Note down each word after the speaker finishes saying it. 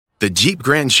The Jeep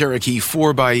Grand Cherokee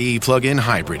 4xe plug-in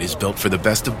hybrid is built for the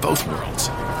best of both worlds.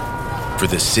 For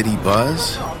the city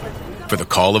buzz, for the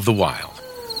call of the wild,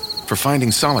 for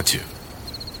finding solitude,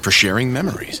 for sharing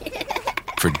memories,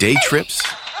 for day trips,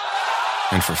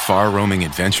 and for far-roaming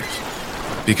adventures.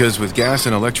 Because with gas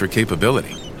and electric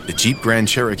capability, the Jeep Grand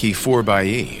Cherokee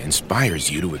 4xe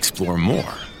inspires you to explore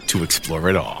more, to explore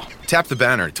it all. Tap the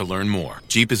banner to learn more.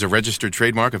 Jeep is a registered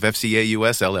trademark of FCA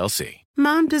US LLC.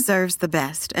 Mom deserves the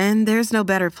best, and there's no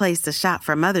better place to shop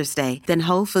for Mother's Day than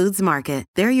Whole Foods Market.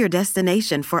 They're your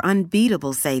destination for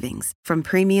unbeatable savings, from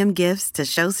premium gifts to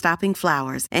show-stopping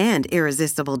flowers and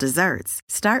irresistible desserts.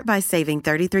 Start by saving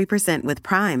 33% with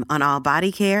Prime on all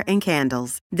body care and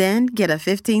candles. Then get a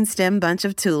 15-stem bunch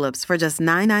of tulips for just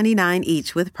 $9.99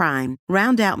 each with Prime.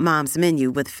 Round out Mom's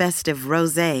menu with festive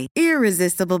rosé,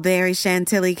 irresistible berry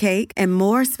chantilly cake, and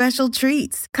more special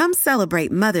treats. Come celebrate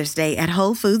Mother's Day at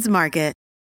Whole Foods Market.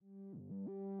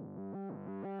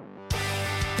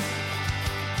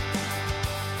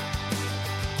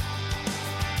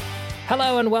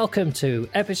 Hello and welcome to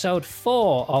episode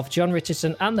 4 of John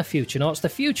Richardson and the Futurenauts, the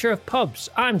future of pubs.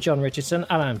 I'm John Richardson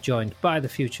and I'm joined by the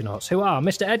Futurenauts, who are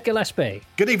Mr. Ed Gillespie.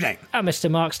 Good evening. And Mr.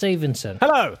 Mark Stevenson.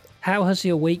 Hello. How has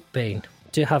your week been?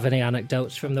 Do you have any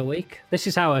anecdotes from the week? This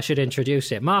is how I should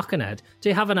introduce it. Mark and Ed, do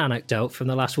you have an anecdote from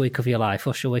the last week of your life,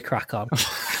 or shall we crack on?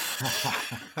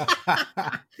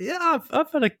 Yeah,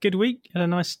 I've had a good week. Had a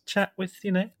nice chat with,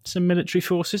 some military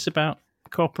forces about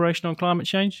cooperation on climate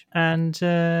change and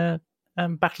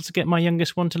battle to get my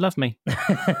youngest one to love me.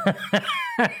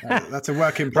 That's a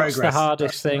work in progress. What's the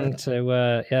hardest thing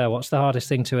what's the hardest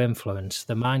thing to influence?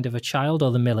 The mind of a child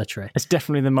or the military? It's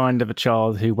definitely the mind of a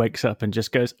child who wakes up and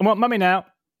just goes, I want mummy now.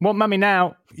 Want mummy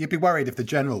now. You'd be worried if the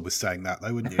general was saying that,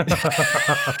 though, wouldn't you?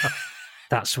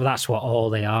 That's what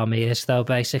all the army is, though,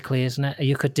 basically, isn't it?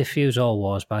 You could diffuse all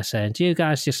wars by saying, do you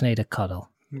guys just need a cuddle?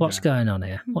 What's going on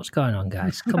here? What's going on,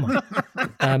 guys? Come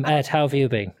on. Ed, how have you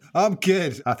been? I'm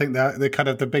good. I think the kind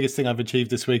of the biggest thing I've achieved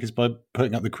this week is by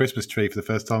putting up the Christmas tree for the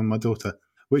first time with my daughter,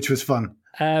 which was fun.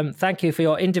 Thank you for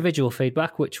your individual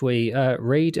feedback, which we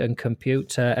read and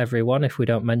compute everyone if we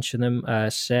don't mention them.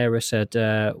 Sarah said,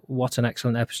 what an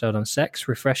excellent episode on sex.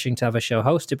 Refreshing to have a show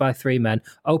hosted by 3 men,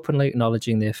 openly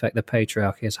acknowledging the effect the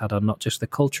patriarchy has had on not just the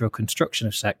cultural construction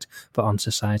of sex, but on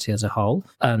society as a whole.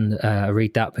 And I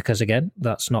read that because, again,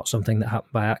 that's not something that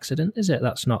happened by accident, is it?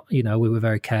 That's not, we were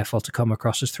very careful to come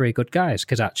across as 3 good guys,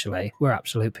 because actually we're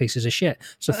absolute pieces of shit.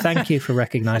 So thank you for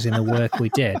recognising the work we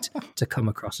did to come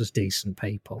across as decent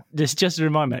people. Just to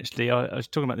remind me, actually, I was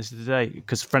talking about this today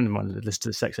because a friend of mine had listened to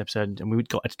the sex episode and we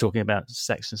got into talking about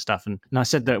sex and stuff. And I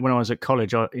said that when I was at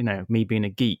college, me being a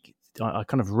geek, I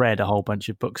kind of read a whole bunch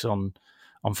of books on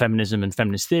feminism and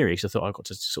feminist theory. So I thought I got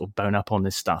to sort of bone up on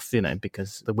this stuff,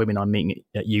 because the women I'm meeting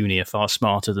at uni are far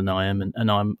smarter than I am,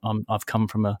 and I've come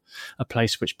from a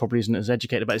place which probably isn't as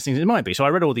educated about these things as it might be. So I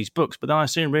read all these books, but then I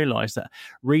soon realised that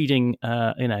reading,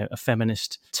 a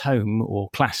feminist tome or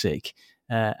classic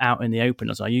out in the open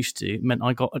as I used to meant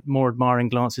I got more admiring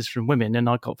glances from women, and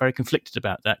I got very conflicted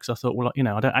about that because I thought, well, I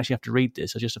don't actually have to read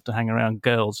this. I just have to hang around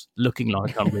girls looking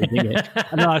like I'm reading it.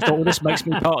 And then I thought, well, this makes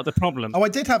me part of the problem. Oh, I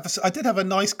did have a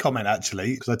nice comment,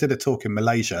 actually, because I did a talk in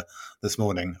Malaysia this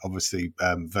morning, obviously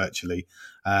virtually,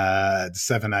 at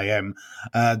 7 a.m.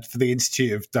 For the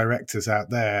Institute of Directors out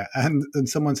there. And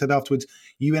someone said afterwards,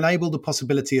 you enable the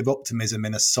possibility of optimism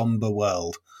in a somber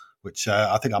world, which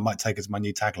I think I might take as my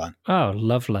new tagline. Oh,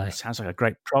 lovely. Sounds like a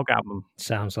great prog album.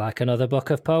 Sounds like another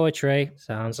book of poetry.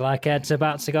 Sounds like Ed's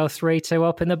about to go 3-2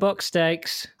 up in the book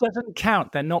stakes. Doesn't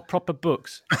count. They're not proper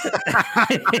books.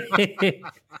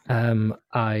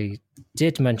 I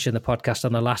did mention the podcast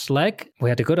on the last leg.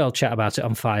 We had a good old chat about it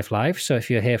on 5 Live. So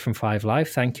if you're here from 5 Live,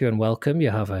 thank you and welcome.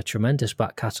 You have a tremendous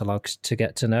back catalogue to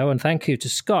get to know. And thank you to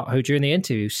Scott, who during the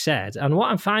interview said, and what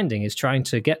I'm finding is trying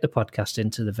to get the podcast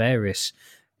into the various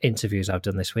interviews I've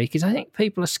done this week, is I think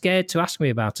people are scared to ask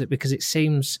me about it because it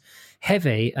seems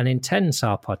heavy and intense,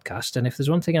 our podcast. And if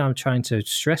there's one thing I'm trying to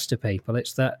stress to people,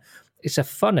 it's that it's a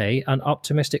funny and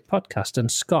optimistic podcast.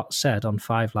 And Scott said on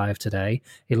 5 Live today,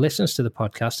 he listens to the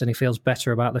podcast and he feels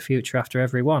better about the future after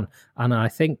every one. And I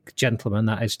think, gentlemen,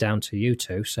 that is down to you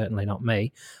two, certainly not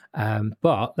me.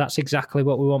 But that's exactly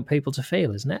what we want people to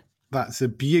feel, isn't it? That's a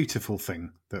beautiful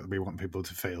thing that we want people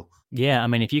to feel. Yeah, I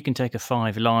mean, if you can take a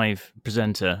 5 Live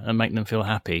presenter and make them feel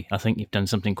happy, I think you've done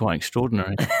something quite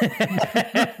extraordinary.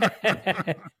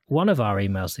 One of our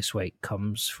emails this week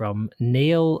comes from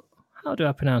Neil. How do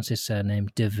I pronounce his surname?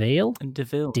 DeVille?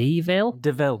 DeVille.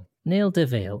 Neil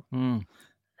DeVille. Mm.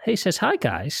 He says, hi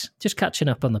guys, just catching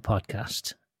up on the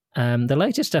podcast. The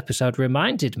latest episode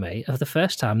reminded me of the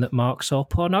first time that Mark saw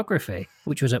pornography,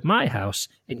 which was at my house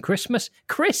in Christmas.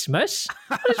 Christmas?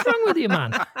 What is wrong with you,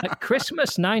 man? At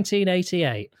Christmas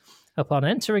 1988. Upon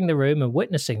entering the room and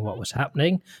witnessing what was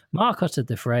happening, Mark uttered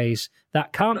the phrase,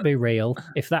 "That can't be real.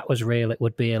 If that was real, it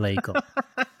would be illegal."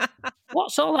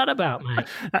 What's all that about, mate?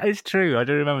 That is true. I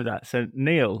do remember that. So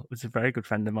Neil was a very good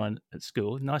friend of mine at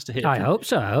school. Nice to hear. I hope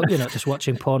so. I hope you're not just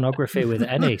watching pornography with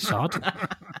any sod.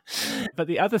 But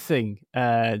the other thing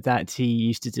that he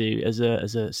used to do as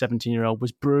a 17-year-old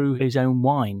was brew his own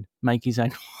wine, make his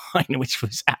own wine, which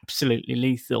was absolutely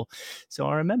lethal. So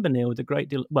I remember Neil with a great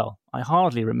deal. Well, I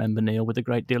hardly remember Neil with a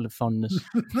great deal of fondness.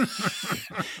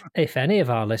 If any of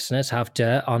our listeners have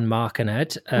dirt on Mark and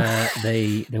Ed,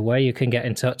 the way you can get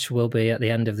in touch will be at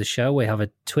the end of the show. We have a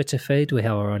Twitter feed. We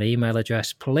have our own email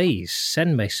address. Please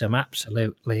send me some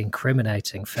absolutely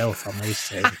incriminating filth on these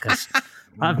two, because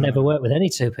I've never worked with any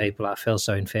two people I feel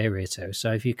so inferior to.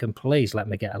 So if you can please let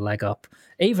me get a leg up,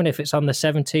 even if it's on the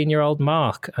 17-year-old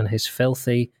Mark and his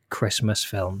filthy Christmas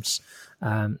films,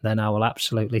 then I will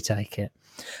absolutely take it.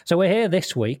 So we're here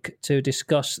this week to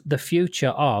discuss the future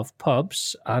of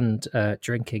pubs and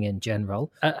drinking in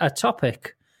general. A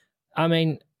topic, I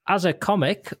mean, as a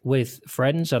comic with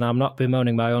friends, and I'm not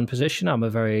bemoaning my own position, I'm a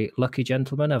very lucky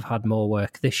gentleman. I've had more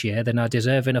work this year than I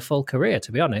deserve in a full career,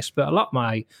 to be honest. But a lot of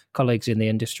my colleagues in the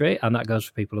industry, and that goes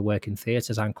for people who work in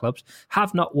theatres and clubs,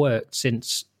 have not worked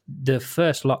since the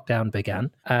first lockdown began,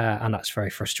 and that's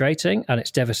very frustrating, and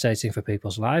it's devastating for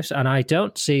people's lives. And I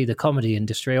don't see the comedy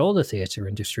industry or the theatre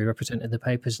industry represented in the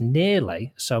papers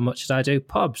nearly so much as I do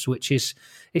pubs, which is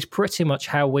pretty much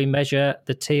how we measure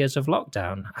the tiers of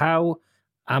lockdown. How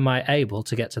am I able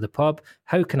to get to the pub?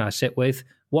 Who can I sit with?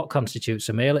 What constitutes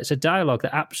a meal? It's a dialogue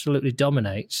that absolutely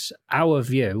dominates our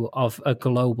view of a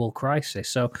global crisis.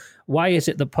 So why is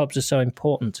it that pubs are so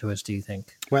important to us, do you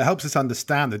think? Well, it helps us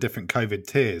understand the different COVID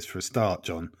tiers for a start,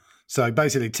 John. So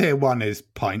basically, tier 1 is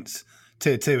pints,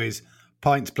 tier 2 is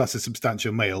pints plus a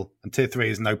substantial meal, and tier 3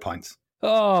 is no pints.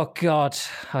 Oh, God,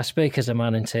 I speak as a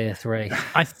man in tier 3.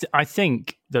 I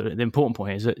think that the important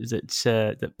point is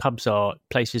that pubs are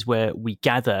places where we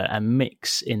gather and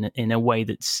mix in a way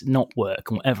that's not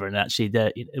work and whatever. And actually,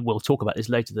 we'll talk about this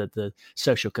later, the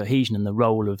social cohesion and the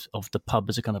role of the pub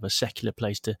as a kind of a secular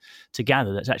place to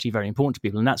gather. That's actually very important to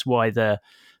people. And that's why the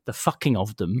fucking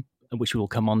of them, which we'll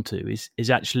come on to, is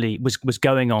actually was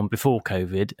going on before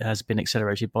COVID, has been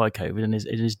accelerated by COVID, and it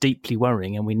is deeply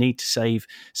worrying. And we need to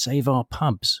save our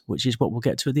pubs, which is what we'll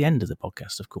get to at the end of the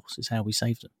podcast. Of course, is how we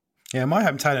save them. Yeah, my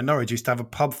hometown of Norwich used to have a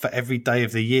pub for every day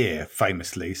of the year,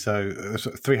 famously. So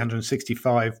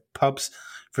 365 pubs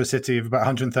for a city of about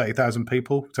 130,000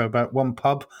 people. So about one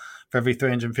pub for every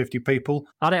 350 people.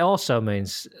 And it also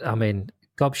means, I mean,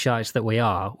 gobshites that we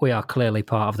are clearly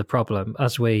part of the problem.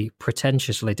 As we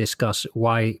pretentiously discuss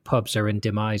why pubs are in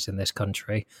demise in this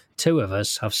country, two of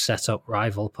us have set up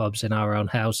rival pubs in our own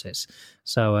houses.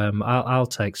 So I'll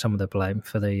take some of the blame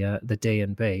for the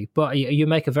D&B. But you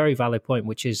make a very valid point,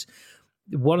 which is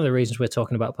one of the reasons we're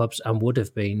talking about pubs, and would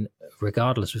have been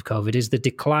regardless of COVID, is the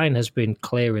decline has been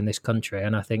clear in this country.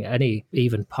 And I think any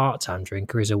even part-time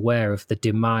drinker is aware of the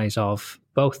demise of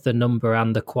both the number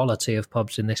and the quality of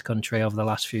pubs in this country over the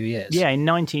last few years. Yeah, in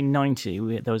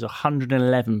 1990, there was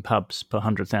 111 pubs per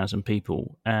 100,000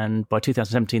 people. And by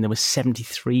 2017, there were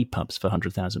 73 pubs per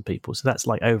 100,000 people. So that's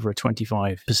like over a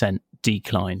 25%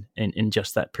 decline in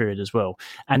just that period as well.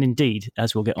 And indeed,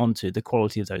 as we'll get onto, the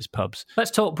quality of those pubs.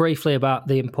 Let's talk briefly about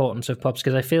the importance of pubs,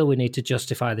 because I feel we need to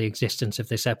justify the existence of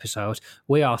this episode.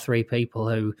 We are three people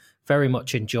who very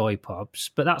much enjoy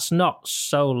pubs, but that's not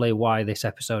solely why this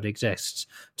episode exists.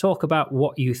 Talk about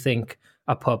what you think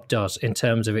a pub does in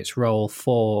terms of its role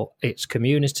for its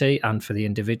community and for the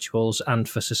individuals and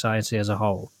for society as a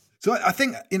whole. So I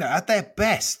think, at their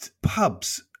best,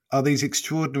 pubs are these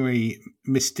extraordinary,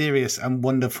 mysterious and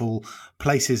wonderful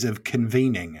places of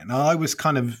convening. And I was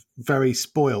kind of very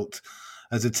spoilt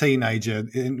as a teenager,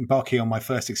 embarking on my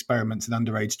first experiments in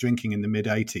underage drinking in the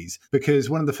mid-'80s, because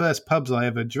one of the first pubs I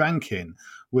ever drank in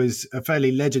was a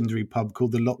fairly legendary pub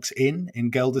called the Locks Inn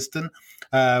in Geldeston,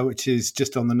 which is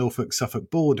just on the Norfolk-Suffolk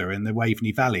border in the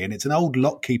Waveney Valley. And it's an old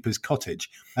lockkeeper's cottage.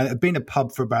 And it had been a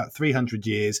pub for about 300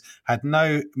 years, had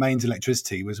no mains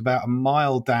electricity, was about a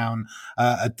mile down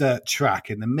a dirt track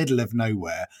in the middle of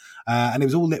nowhere. And it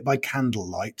was all lit by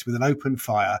candlelight with an open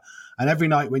fire. And every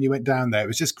night when you went down there, it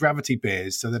was just gravity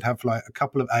beers. So they'd have like a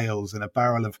couple of ales and a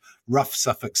barrel of rough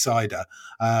Suffolk cider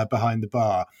behind the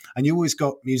bar. And you always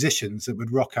got musicians that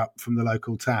would rock up from the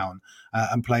local town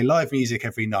and play live music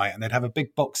every night. And they'd have a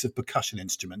big box of percussion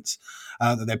instruments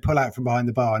that they'd pull out from behind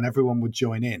the bar, and everyone would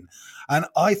join in. And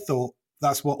I thought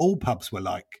that's what all pubs were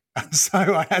like. And so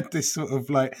I had this sort of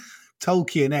like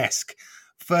Tolkien-esque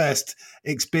first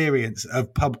experience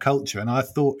of pub culture, and I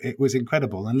thought it was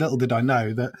incredible. And little did I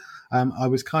know that I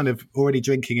was kind of already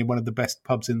drinking in one of the best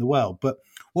pubs in the world. But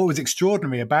what was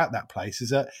extraordinary about that place is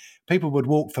that people would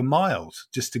walk for miles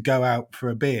just to go out for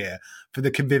a beer, for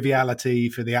the conviviality,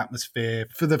 for the atmosphere,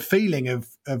 for the feeling of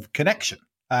connection,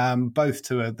 both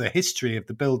to the history of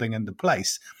the building and the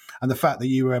place, and the fact that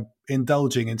you were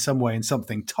indulging in some way in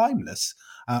something timeless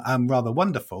and rather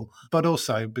wonderful, but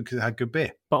also because it had good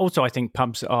beer. But also, I think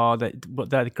pubs are they're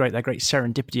great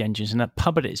serendipity engines, and a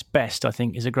pub at its best, I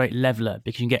think, is a great leveler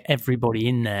because you can get everybody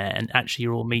in there, and actually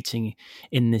you're all meeting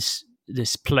in this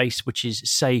place which is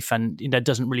safe and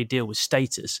doesn't really deal with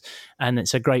status, and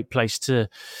it's a great place to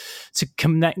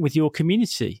connect with your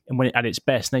community. And when at its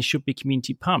best, they should be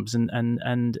community pubs, and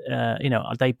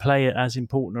they play as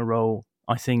important a role,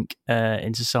 I think,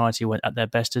 in society when at their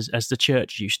best as the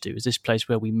church used to, as this place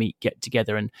where we meet, get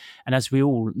together. And as we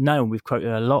all know, and we've quoted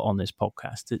a lot on this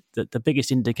podcast, that the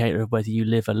biggest indicator of whether you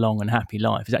live a long and happy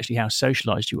life is actually how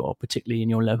socialised you are, particularly in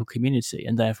your local community.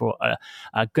 And therefore,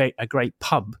 a great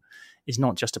pub is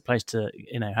not just a place to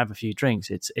have a few drinks.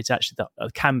 It's actually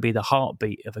can be the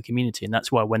heartbeat of a community, and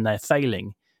that's why when they're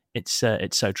failing, it's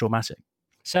so traumatic.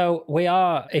 So we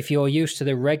are, if you're used to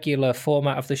the regular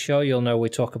format of the show, you'll know we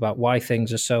talk about why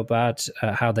things are so bad,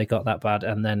 how they got that bad,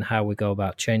 and then how we go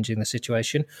about changing the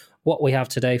situation. What we have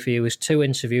today for you is 2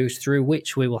 interviews through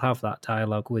which we will have that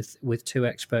dialogue with 2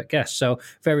 expert guests. So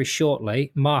very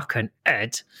shortly, Mark and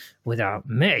Ed, without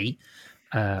me,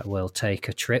 will take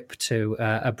a trip to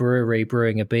a brewery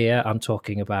brewing a beer. I'm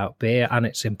talking about beer and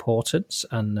its importance,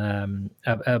 and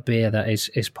a beer that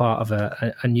is part of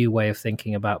a new way of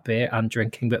thinking about beer and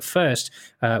drinking. But first,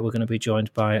 we're going to be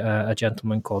joined by a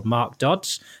gentleman called Mark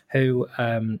Dodds, who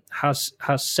has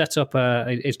set up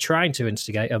is trying to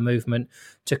instigate a movement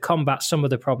to combat some of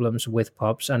the problems with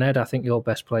pubs. And Ed, I think you're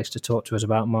best placed to talk to us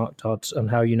about Mark Dodds and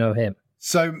how you know him.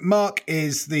 So Mark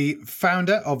is the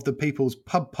founder of the People's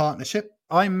Pub Partnership.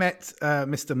 I met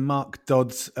Mr. Mark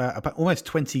Dodds about almost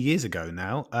 20 years ago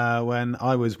now when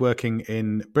I was working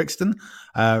in Brixton,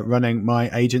 running my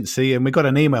agency, and we got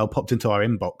an email popped into our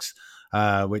inbox,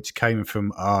 which came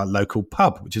from our local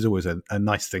pub, which is always a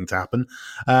nice thing to happen.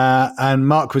 And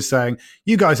Mark was saying,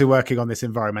 you guys are working on this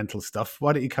environmental stuff.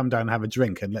 Why don't you come down and have a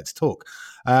drink and let's talk?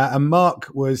 And Mark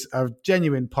was a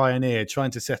genuine pioneer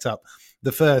trying to set up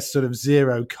the first sort of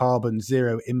zero carbon,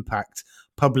 zero impact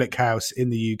public house in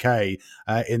the UK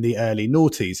in the early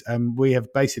noughties. And we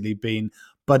have basically been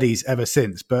buddies ever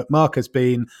since. But Mark has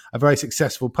been a very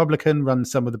successful publican, run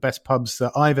some of the best pubs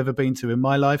that I've ever been to in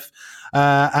my life.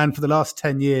 And for the last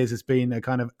 10 years has been a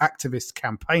kind of activist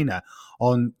campaigner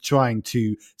on trying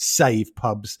to save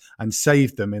pubs and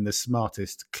save them in the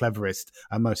smartest, cleverest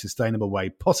and most sustainable way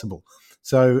possible.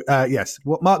 So, yes,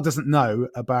 what Mark doesn't know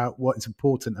about what is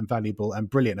important and valuable and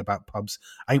brilliant about pubs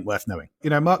ain't worth knowing.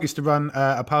 Mark used to run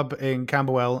a pub in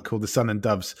Camberwell called the Sun and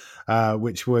Doves,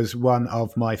 which was one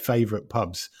of my favourite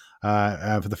pubs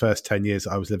for the first 10 years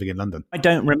I was living in London. I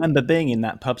don't remember being in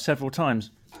that pub several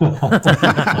times.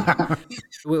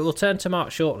 We'll turn to Mark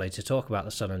shortly to talk about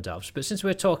the Sun and Doves. But since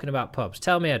we're talking about pubs,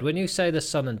 tell me, Ed, when you say the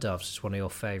Sun and Doves is one of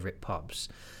your favourite pubs,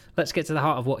 let's get to the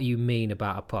heart of what you mean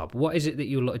about a pub. What is it that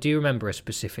you look? Do you remember a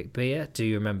specific beer? Do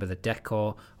you remember the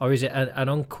decor? Or is it an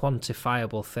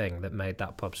unquantifiable thing that made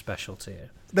that pub special to you?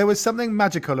 There was something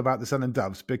magical about the Sun and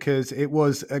Doves because it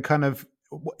was a kind of,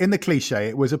 in the cliche,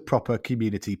 it was a proper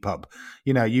community pub.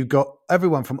 You got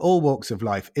everyone from all walks of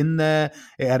life in there.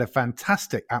 It had a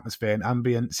fantastic atmosphere and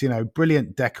ambience,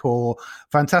 brilliant decor,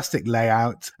 fantastic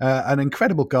layout, an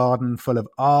incredible garden full of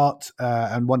art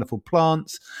and wonderful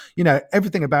plants.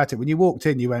 Everything about it. When you walked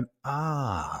in, you went,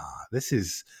 this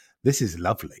is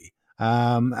lovely.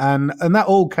 And that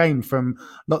all came from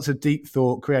lots of deep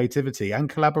thought, creativity and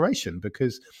collaboration,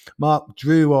 because Mark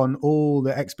drew on all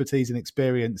the expertise and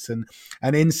experience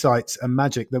and insights and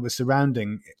magic that was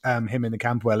surrounding him in the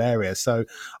Camberwell area. So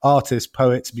artists,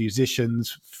 poets,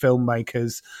 musicians,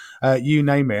 filmmakers, you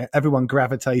name it, everyone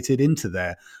gravitated into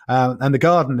there. And the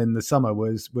garden in the summer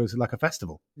was like a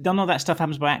festival. None of that stuff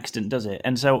happens by accident, does it?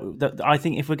 And so I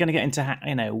think if we're going to get into,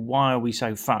 why are we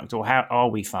so fucked or how are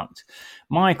we fucked?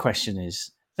 My question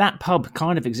is, that pub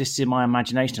kind of exists in my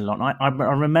imagination a lot. And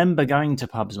I remember going to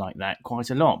pubs like that quite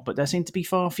a lot, but there seem to be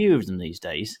far fewer of them these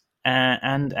days.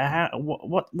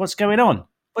 What's going on?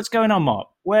 What's going on, Mark?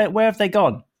 Where have they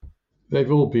gone?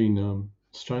 They've all been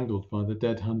strangled by the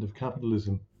dead hand of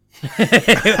capitalism.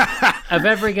 Of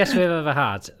every guest we've ever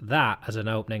had, that as an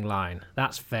opening line,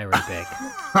 that's very big.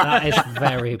 That is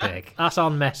very big. That's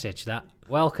on message, that.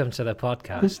 Welcome to the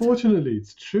podcast. Unfortunately,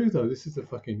 it's true, though. This is the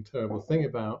fucking terrible thing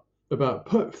about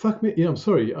fuck me. Yeah, I'm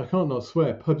sorry. I can't not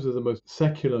swear. Pubs are the most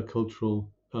secular cultural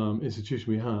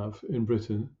institution we have in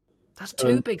Britain. That's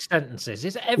two big sentences.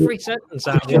 Is every sentence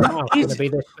out of your mouth going to be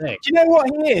this big? Do you know what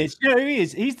he is? Do you know who he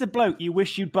is? He's the bloke you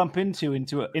wish you'd bump into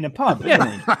in a pub,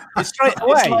 isn't he? It's straight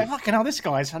away. It's like, fucking hell, this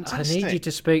guy's fantastic. I need you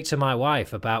to speak to my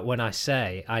wife about when I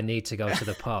say I need to go to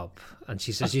the pub. And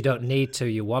she says, you don't need to,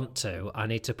 you want to. I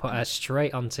need to put her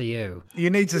straight onto you. You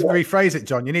need to rephrase it,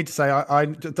 John. You need to say,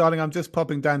 darling, I'm just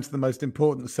popping down to the most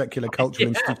important secular cultural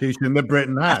institution that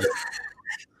Britain has.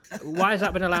 Why has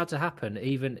that been allowed to happen,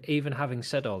 even having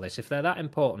said all this? If they're that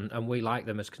important and we like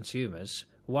them as consumers,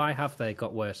 why have they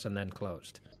got worse and then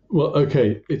closed? Well,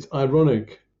 okay, it's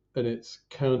ironic and it's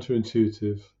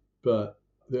counterintuitive, but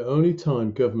the only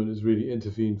time government has really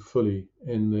intervened fully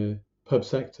in the pub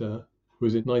sector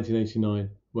was in 1989,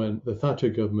 when the Thatcher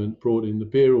government brought in the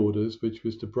beer orders, which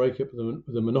was to break up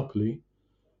the monopoly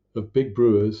of big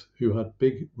brewers who had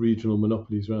big regional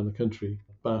monopolies around the country,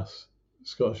 Bass,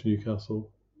 Scottish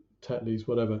Newcastle, Tetley's,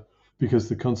 whatever, because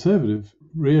the Conservatives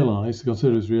realised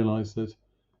that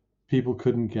people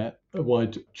couldn't get a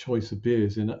wide choice of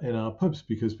beers in our pubs,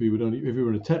 because we would only, if you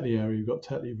were in a Tetley area, you've got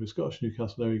Tetley. If you're Scottish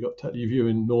Newcastle area, you've got Tetley. If you're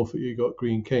in Norfolk, you've got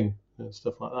Green King and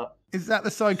stuff like that. Is that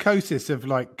the psychosis of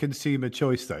like consumer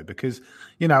choice though? Because,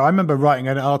 I remember writing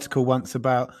an article once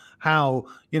about how,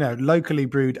 locally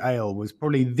brewed ale was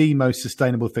probably the most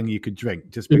sustainable thing you could drink,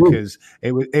 just because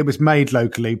it was made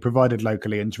locally, provided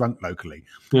locally, and drunk locally.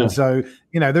 Yeah. And so,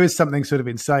 there is something sort of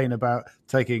insane about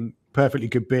taking perfectly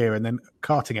good beer and then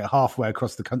carting it halfway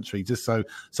across the country just so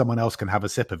someone else can have a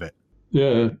sip of it.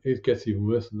 Yeah, it gets even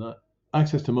worse than that.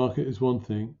 Access to market is one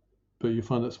thing, but you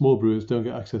find that small brewers don't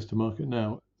get access to market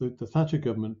now. The Thatcher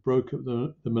government broke up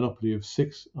the monopoly of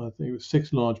six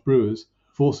large brewers,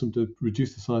 forced them to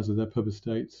reduce the size of their pub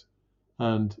estates,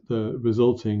 and the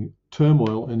resulting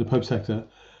turmoil in the pub sector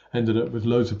ended up with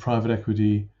loads of private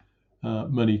equity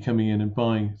money coming in and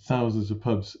buying thousands of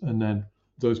pubs, and then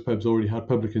those pubs already had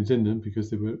publicans in them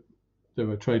because they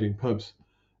were trading pubs,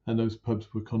 and those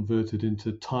pubs were converted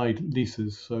into tied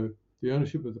leases. So the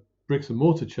ownership of the bricks and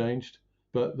mortar changed,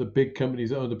 but the big companies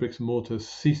that owned the bricks and mortar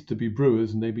ceased to be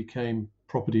brewers, and they became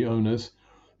property owners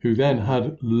who then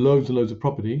had loads and loads of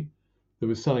property that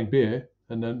was selling beer,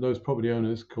 and then those property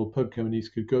owners, called pub companies,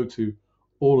 could go to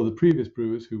all of the previous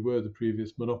brewers who were the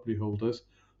previous monopoly holders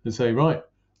and say, right,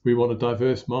 we want a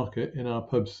diverse market in our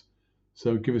pubs,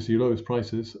 so give us your lowest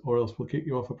prices or else we'll kick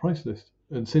you off a price list.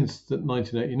 And since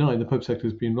 1989, the pub sector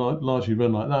has been largely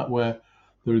run like that, where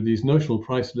there are these notional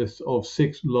price lists of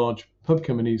 6 large pub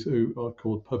companies who are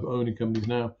called pub owning companies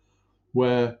now,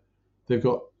 where they've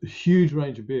got a huge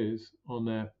range of beers on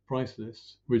their price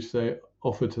lists, which they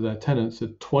offer to their tenants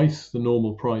at twice the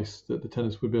normal price that the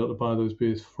tenants would be able to buy those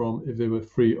beers from if they were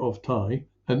free of tie.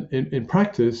 And in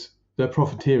practice, they're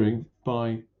profiteering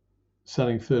by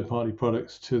selling third-party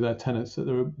products to their tenants that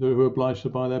they're obliged to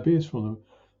buy their beers from them.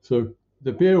 So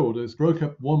the beer orders broke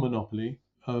up one monopoly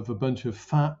of a bunch of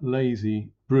fat, lazy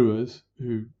brewers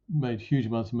who made huge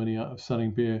amounts of money out of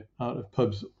selling beer out of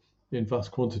pubs in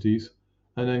vast quantities,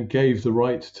 and then gave the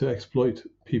right to exploit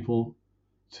people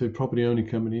to property-owning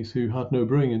companies who had no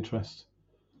brewing interests.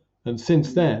 And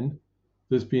since then,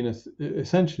 there's been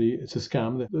essentially, it's a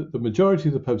scam. The majority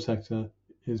of the pub sector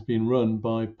has been run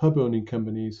by pub-owning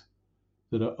companies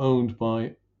that are owned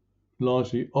by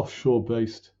largely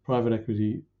offshore-based private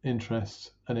equity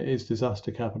interests, and it is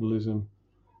disaster capitalism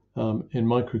in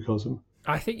microcosm.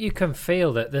 I think you can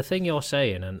feel that the thing you're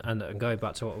saying, and going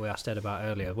back to what we asked Ed about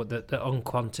earlier, the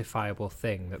unquantifiable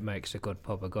thing that makes a good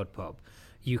pub,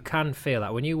 you can feel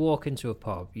that when you walk into a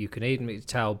pub. You can even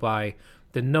tell by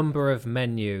the number of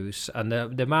menus and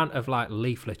the amount of like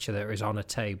leafleture that is on a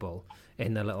table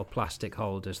in the little plastic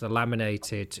holders, the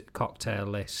laminated cocktail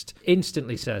list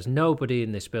instantly says nobody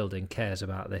in this building cares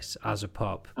about this as a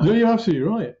pub. No, you're absolutely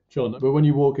right, John. But when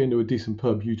you walk into a decent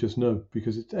pub, you just know,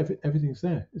 because everything's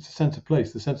there. It's a sense of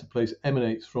place. The sense of place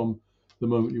emanates from the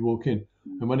moment you walk in.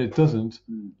 And when it doesn't,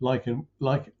 like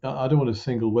I don't want to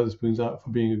single Wetherspoons out for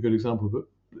being a good example, but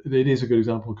it is a good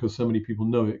example because so many people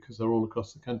know it because they're all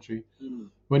across the country.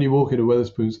 When you walk into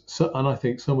Wetherspoons, and I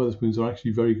think some Wetherspoons are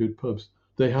actually very good pubs,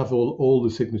 they have all the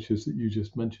signatures that you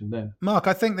just mentioned then. Mark,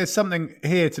 I think there's something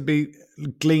here to be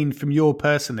gleaned from your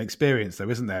personal experience, though,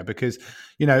 isn't there? Because,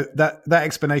 that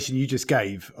explanation you just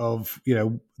gave of,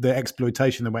 the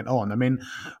exploitation that went on. I mean,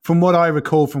 from what I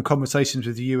recall from conversations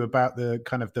with you about the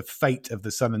kind of the fate of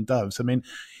the Sun and Doves, I mean,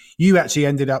 you actually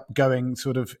ended up going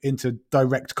sort of into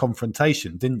direct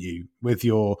confrontation, didn't you, with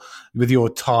your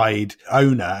Tide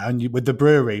owner and with the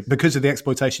brewery because of the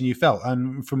exploitation you felt.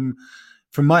 And from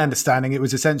my understanding, it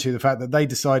was essentially the fact that they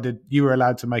decided you were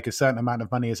allowed to make a certain amount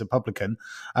of money as a publican,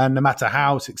 and no matter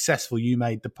how successful you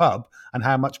made the pub and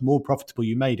how much more profitable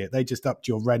you made it, they just upped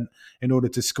your rent in order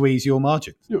to squeeze your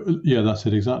margins. Yeah, that's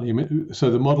it exactly. I mean,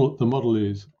 so the model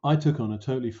is I took on a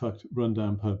totally fucked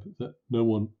rundown pub that no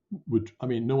one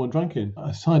drank in.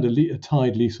 I signed a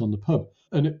Tide lease on the pub,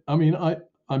 and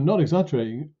I'm not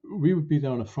exaggerating. We would be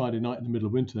there on a Friday night in the middle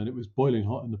of winter, and it was boiling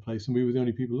hot in the place, and we were the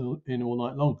only people in all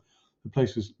night long. The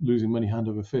place was losing money hand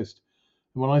over fist.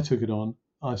 And when I took it on,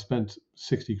 I spent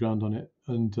 60 grand on it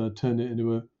and turned it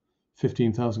into a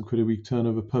 15,000 quid a week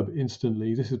turnover pub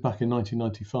instantly. This is back in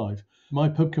 1995. My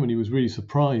pub company was really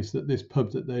surprised that this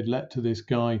pub that they'd let to this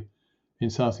guy in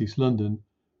Southeast London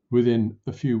within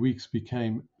a few weeks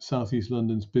became Southeast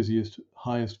London's busiest,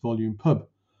 highest volume pub.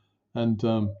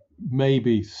 And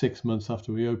maybe 6 months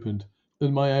after we opened,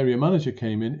 and my area manager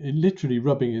came in, literally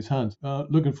rubbing his hands,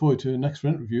 looking forward to the next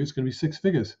rent review. It's going to be 6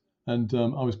 figures. And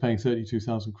I was paying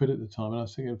 32,000 quid at the time. And I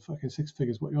was thinking, fucking 6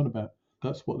 figures, what are you on about?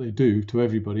 That's what they do to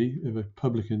everybody. If a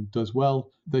publican does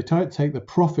well, they try to take the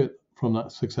profit from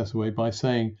that success away by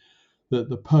saying that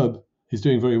the pub is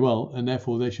doing very well and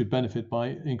therefore they should benefit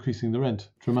by increasing the rent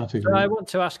dramatically. So I want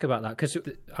to ask about that because,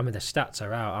 I mean, the stats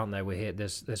are out, aren't they? We hear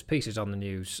there's pieces on the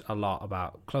news a lot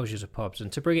about closures of pubs, and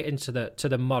to bring it into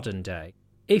the modern day,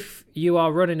 if you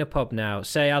are running a pub now,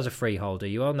 say as a freeholder,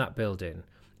 you own that building,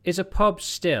 is a pub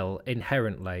still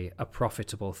inherently a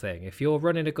profitable thing? If you're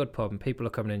running a good pub and people are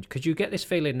coming in, because you get this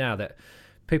feeling now that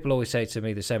people always say to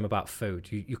me the same about food.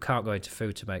 You can't go into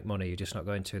food to make money. You're just not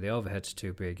going to. The overhead's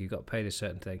too big. You've got to pay this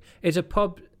certain thing. Is a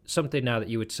pub something now that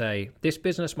you would say, this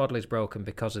business model is broken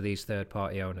because of these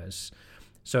third-party owners?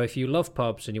 So if you love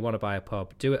pubs and you want to buy a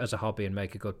pub, do it as a hobby and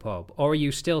make a good pub. Or are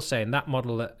you still saying that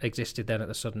model that existed then at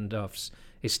the Southern Doves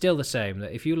is still the same,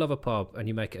 that if you love a pub and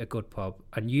you make it a good pub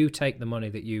and you take the money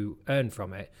that you earn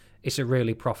from it, it's a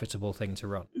really profitable thing to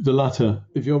run? The latter.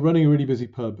 If you're running a really busy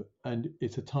pub and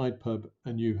it's a Tide pub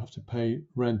and you have to pay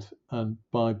rent and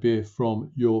buy beer from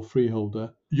your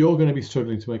freeholder, you're going to be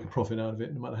struggling to make a profit out of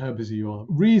it, no matter how busy you are.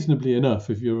 Reasonably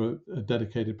enough, if you're a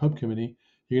dedicated pub company,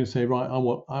 you're going to say, right,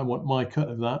 I want my cut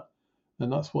of that.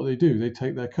 And that's what they do. They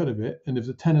take their cut of it. And if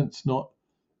the tenant's not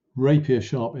rapier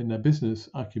sharp in their business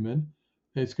acumen,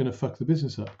 it's going to fuck the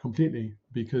business up completely,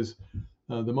 because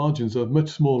the margins are much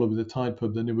smaller with a Tide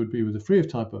pub than it would be with a free of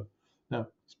Tide pub. Now,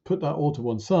 put that all to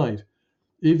one side.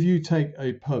 If you take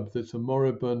a pub that's a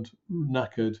moribund,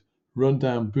 knackered,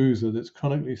 run-down boozer that's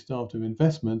chronically starved of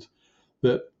investment,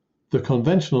 that the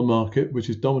conventional market, which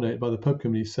is dominated by the pub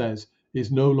company, says is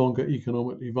no longer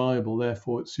economically viable,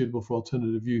 therefore it's suitable for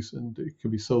alternative use, and it can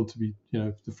be sold to be,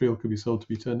 the freehold could be sold to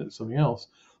be turned into something else,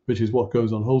 which is what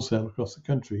goes on wholesale across the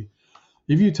country.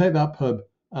 If you take that pub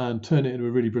and turn it into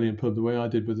a really brilliant pub the way I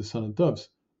did with the Sun and Doves,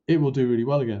 it will do really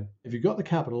well again. If you've got the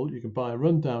capital, you can buy a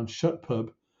run-down, shut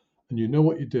pub, and you know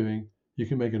what you're doing, you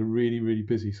can make it a really, really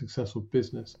busy, successful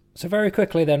business. So very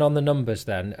quickly then on the numbers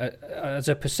then, as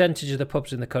a percentage of the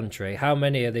pubs in the country, how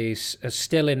many of these are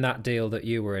still in that deal that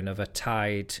you were in of a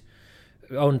Tide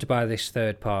owned by this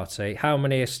third party? How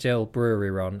many are still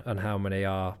brewery run and how many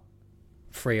are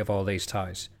free of all these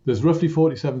ties? There's roughly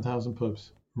 47,000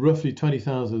 pubs. Roughly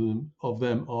 20,000 of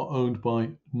them are owned by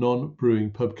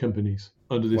non-brewing pub companies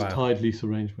under this Tide lease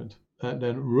arrangement. And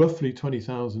then roughly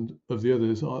 20,000 of the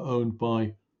others are owned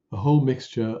by a whole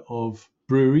mixture of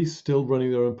breweries still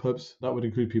running their own pubs. That would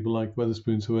include people like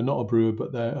Wetherspoons, who are not a brewer,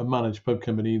 but they're a managed pub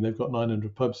company and they've got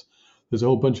 900 pubs. There's a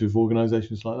whole bunch of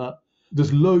organisations like that.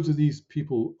 There's loads of these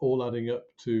people all adding up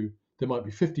to, there might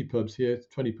be 50 pubs here,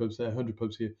 20 pubs there, 100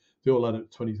 pubs here. They all add up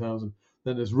to 20,000.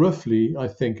 Then there's roughly, I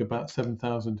think, about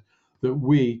 7,000 that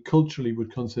we culturally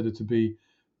would consider to be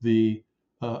the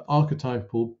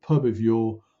archetypal pub of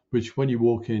yore, which when you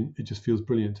walk in, it just feels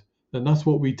brilliant. And that's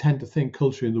what we tend to think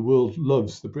culture in the world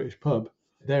loves, the British pub.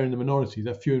 They're in the minority.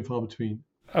 They're few and far between.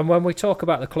 And when we talk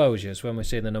about the closures, when we're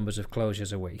seeing the numbers of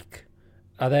closures a week,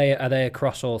 are they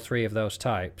across all three of those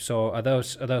types, or are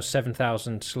those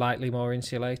 7,000 slightly more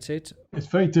insulated? It's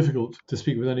very difficult to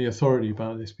speak with any authority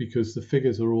about this because the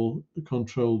figures are all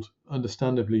controlled,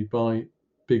 understandably, by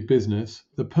big business.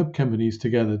 The pub companies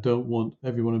together don't want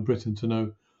everyone in Britain to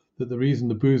know that the reason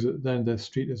the booze at the end of their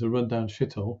street is a rundown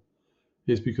shithole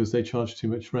is because they charge too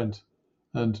much rent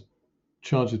and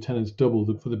charge the tenants double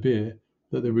for the beer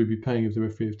that they would be paying if they were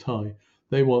free of tie.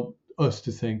 They want us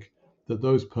to think that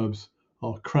those pubs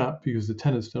are crap because the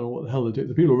tenants don't know what the hell they're doing.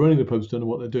 The people who are running the pubs don't know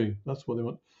what they're doing. That's what they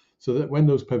want. so that when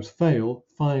those pubs fail,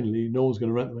 finally, no one's going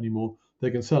to rent them anymore.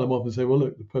 They can sell them off and say, well,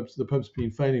 look, the pub's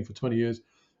been failing for 20 years.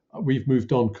 We've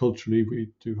moved on culturally. We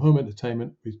do home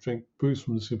entertainment. We drink booze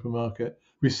from the supermarket.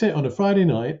 We sit on a Friday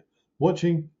night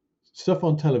watching stuff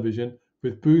on television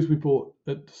with booze we bought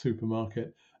at the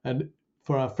supermarket. And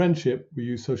for our friendship, we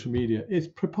use social media. It's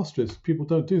preposterous. People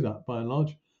don't do that by and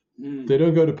large. They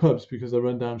don't go to pubs because they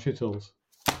run down shitholes.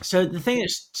 So the thing that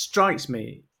strikes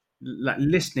me, like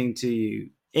listening to you,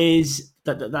 is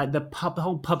that the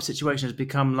whole pub situation has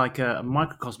become like a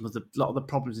microcosm of a lot of the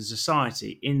problems in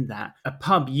society. In that a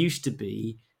pub used to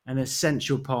be an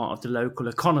essential part of the local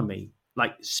economy,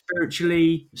 like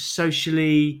spiritually,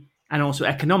 socially, and also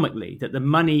economically. That the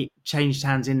money changed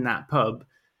hands in that pub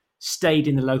stayed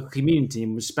in the local community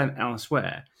and was spent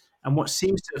elsewhere. And what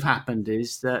seems to have happened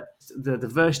is that the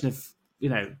version of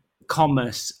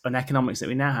commerce and economics that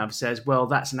we now have says, well,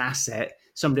 that's an asset.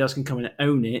 Somebody else can come and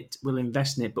own it. We'll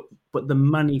invest in it, but the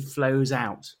money flows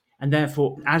out, and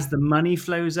therefore, as the money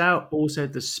flows out, also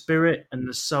the spirit and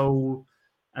the soul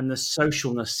and the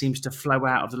socialness seems to flow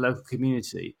out of the local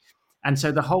community, and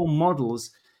so the whole model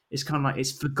is kind of like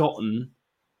it's forgotten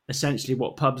essentially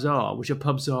what pubs are, which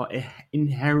pubs are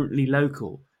inherently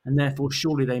local, and therefore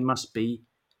surely they must be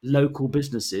local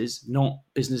businesses, not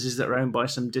businesses that are owned by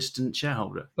some distant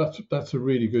shareholder. That's a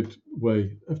really good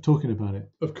way of talking about it.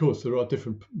 Of course, there are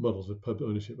different models of pub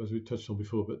ownership, as we touched on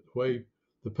before, but the way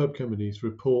the pub companies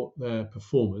report their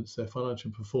performance, their financial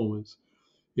performance,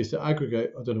 is to aggregate,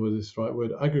 I don't know whether this is the right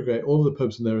word, aggregate all the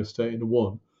pubs in their estate into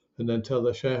one, and then tell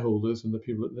their shareholders and the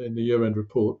people in the year-end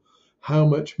report how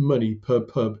much money per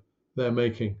pub they're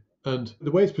making. And the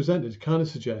way it's presented kind of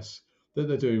suggests that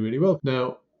they're doing really well.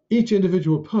 Now, each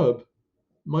individual pub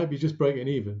might be just breaking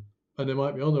even, and they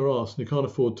might be on their arse and they can't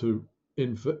afford to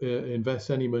invest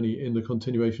any money in the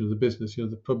continuation of the business.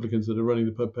 The publicans that are running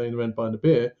the pub, paying the rent, buying the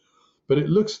beer, but it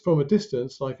looks from a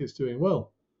distance like it's doing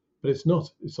well, but it's not.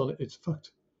 It's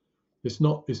fucked. It's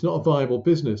not a viable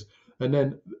business. And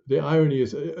then the irony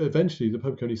is, eventually the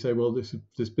pub companies say, well, this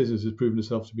business has proven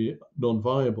itself to be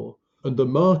non-viable, and the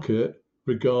market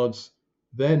regards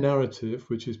their narrative,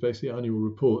 which is basically annual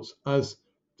reports, as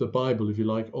the Bible, if you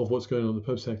like, of what's going on in the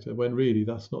pub sector, when really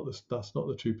that's not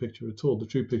the true picture at all. The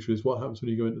true picture is what happens when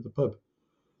you go into the pub.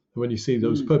 And when you see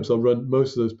those pubs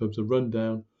most of those pubs are run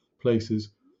down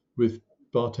places with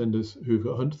bartenders who've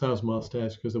got 100,000-mile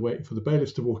stares because they're waiting for the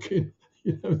bailiffs to walk in.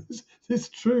 It's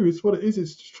true. It's what it is.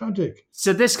 It's tragic.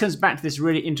 So this comes back to this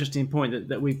really interesting point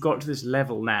that we've got to this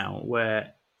level now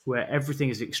where everything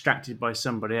is extracted by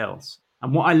somebody else.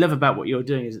 And what I love about what you're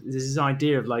doing is this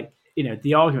idea of like,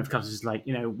 the argument for companies is like,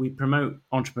 we promote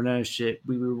entrepreneurship,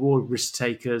 we reward risk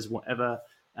takers, whatever,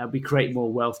 we create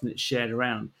more wealth and it's shared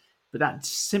around. But that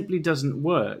simply doesn't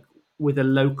work with a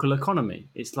local economy.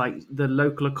 It's like the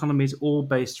local economy is all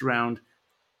based around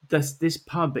this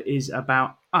pub is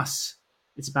about us.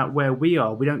 It's about where we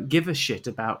are. We don't give a shit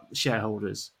about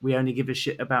shareholders. We only give a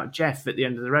shit about Jeff at the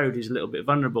end of the road, who's a little bit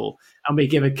vulnerable, and we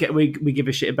give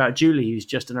a shit about Julie, who's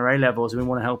just in her A levels, and we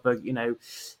want to help her,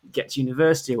 get to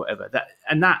university or whatever.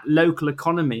 That local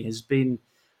economy has been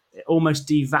almost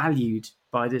devalued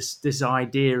by this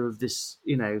idea of this,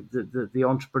 the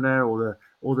entrepreneur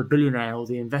or the billionaire or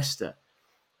the investor.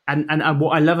 And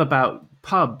what I love about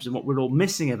pubs and what we're all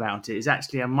missing about it is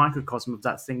actually a microcosm of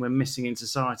that thing we're missing in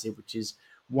society, which is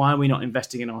why are we not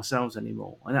investing in ourselves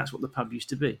anymore? And that's what the pub used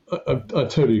to be. I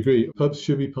totally agree. Pubs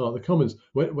should be part of the commons.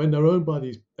 When they're owned by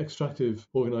these extractive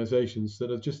organisations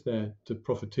that are just there to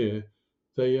profiteer,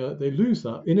 they lose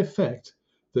that. In effect,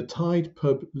 the tied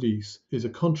pub lease is a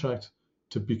contract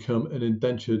to become an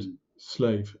indentured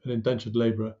slave, an indentured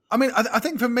labourer. I mean, I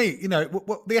think for me,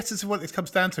 what the essence of what this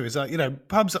comes down to is that,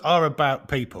 pubs are about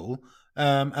people,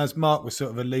 as Mark was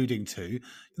sort of alluding to.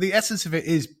 The essence of it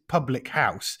is public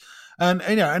house. And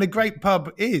a great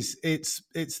pub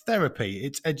it's therapy,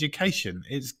 it's education,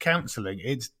 it's counselling,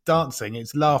 it's dancing,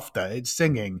 it's laughter, it's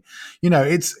singing.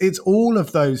 It's all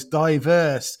of those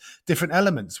diverse different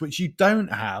elements which you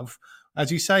don't have,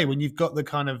 as you say, when you've got the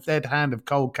kind of dead hand of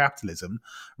cold capitalism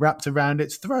wrapped around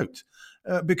its throat.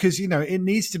 Because, it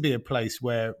needs to be a place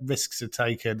where risks are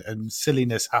taken and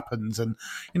silliness happens. And,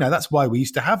 that's why we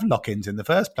used to have lock-ins in the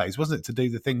first place, wasn't it? To do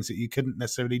the things that you couldn't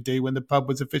necessarily do when the pub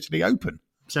was officially open.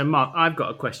 So, Mark, I've got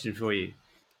a question for you.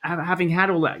 Having had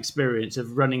all that experience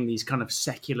of running these kind of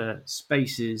secular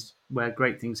spaces where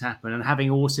great things happen, and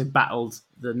having also battled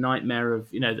the nightmare of,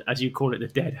 as you call it, the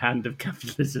dead hand of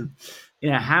capitalism,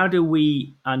 how do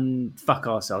we unfuck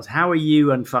ourselves? How are you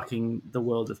unfucking the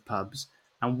world of pubs?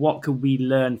 And what could we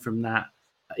learn from that,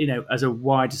 as a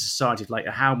wider society? Like,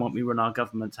 how might we run our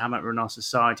governments? How might we run our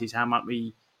societies? How might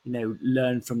we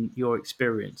learn from your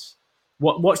experience.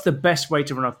 What's the best way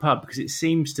to run a pub? Because it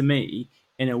seems to me,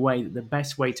 in a way, that the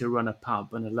best way to run a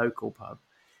pub, and a local pub,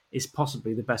 is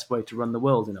possibly the best way to run the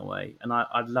world in a way. And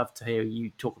I'd love to hear you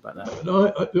talk about that.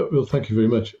 Well, thank you very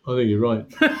much. I think you're right.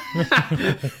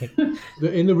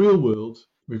 In the real world,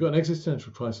 we've got an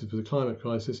existential crisis with the climate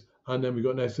crisis, and then we've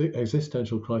got an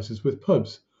existential crisis with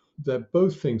pubs. They're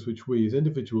both things which we as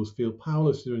individuals feel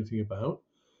powerless to do anything about.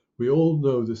 We all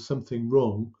know there's something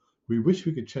wrong. We wish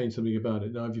we could change something about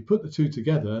it. Now, if you put the two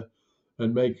together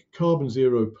and make carbon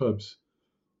zero pubs,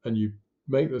 and you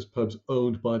make those pubs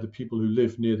owned by the people who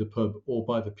live near the pub or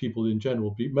by the people in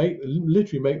general,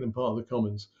 literally make them part of the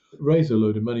commons, raise a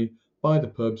load of money, buy the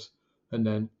pubs, and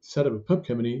then set up a pub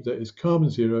company that is carbon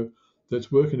zero,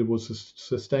 that's working towards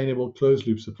sustainable closed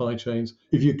loop supply chains.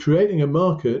 If you're creating a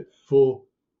market for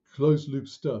closed loop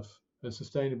stuff and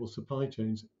sustainable supply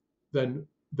chains, then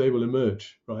they will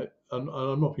emerge, right? And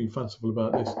I'm not being fanciful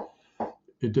about this.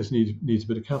 It just needs a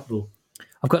bit of capital.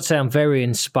 I've got to say, I'm very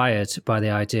inspired by the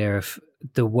idea of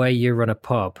the way you run a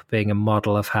pub being a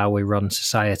model of how we run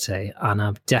society. And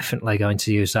I'm definitely going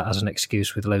to use that as an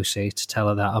excuse with Lucy to tell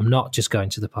her that I'm not just going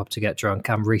to the pub to get drunk.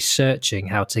 I'm researching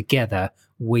how together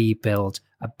we build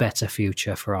a better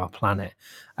future for our planet.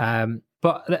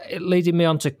 But leading me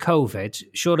on to COVID,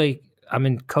 surely, I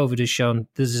mean, COVID has shown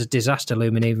there's a disaster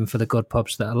looming even for the good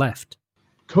pubs that are left.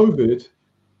 COVID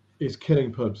is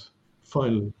killing pubs,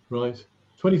 finally, right?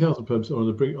 20,000 pubs are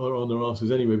on their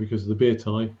asses anyway because of the beer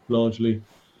tie, largely.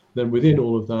 Then within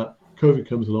all of that, COVID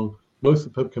comes along. Most of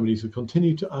the pub companies have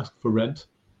continued to ask for rent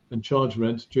and charge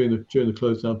rent during the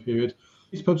close down period.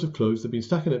 These pubs have closed. They've been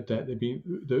stacking up debt.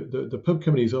 The pub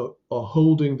companies are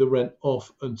holding the rent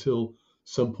off until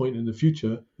some point in the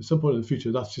future. At some point in the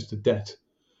future, that's just a debt.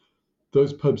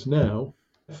 Those pubs now,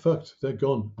 they're fucked. They're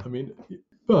gone. I mean,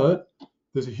 but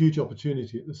there's a huge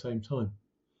opportunity at the same time.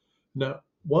 Now,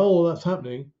 while all that's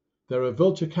happening, there are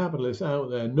vulture capitalists out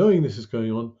there knowing this is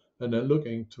going on, and they're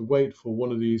looking to wait for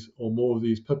one of these or more of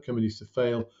these pub companies to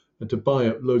fail and to buy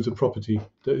up loads of property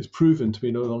that is proven to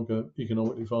be no longer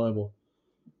economically viable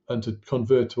and to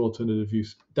convert to alternative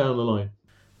use down the line.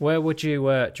 Where would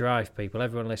you drive people,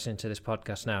 everyone listening to this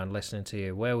podcast now and listening to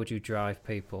you, where would you drive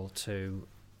people to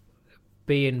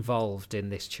be involved in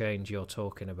this change you're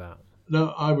talking about? No,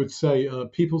 I would say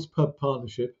People's Pub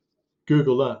Partnership.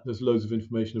 Google that. There's loads of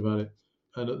information about it.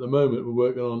 And at the moment, we're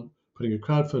working on putting a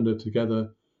crowdfunder together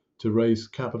to raise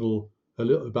capital,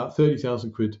 about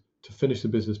 30,000 quid to finish the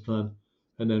business plan.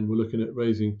 And then we're looking at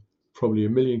raising probably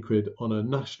 £1 million on a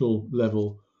national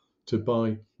level to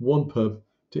buy one pub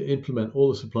to implement all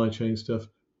the supply chain stuff,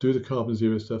 do the carbon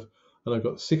zero stuff. And I've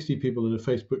got 60 people in a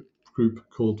Facebook group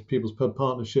called People's Pub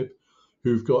Partnership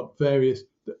who've got various,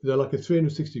 they're like a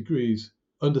 360 degrees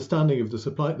understanding of the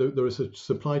supply. There are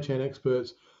supply chain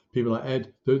experts, people like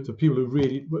Ed, the people who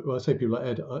really, when I say people like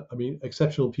Ed, I mean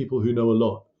exceptional people who know a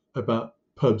lot about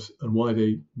pubs and why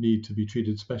they need to be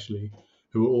treated specially,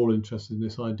 who are all interested in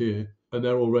this idea, and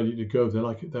they're all ready to go.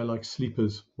 They're like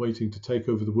sleepers waiting to take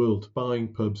over the world, buying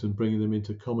pubs and bringing them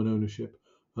into common ownership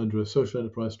under a social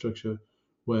enterprise structure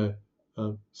where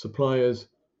suppliers,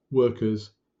 workers,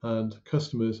 and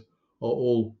customers are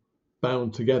all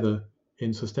bound together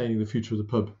in sustaining the future of the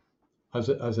pub as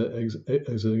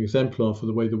an exemplar for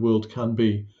the way the world can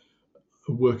be,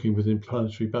 working within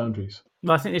planetary boundaries.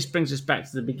 Well, I think this brings us back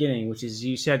to the beginning, which is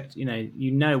you said,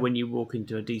 you know when you walk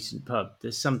into a decent pub,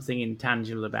 there's something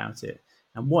intangible about it.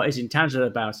 And what is intangible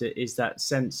about it is that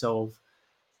sense of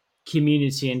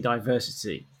community and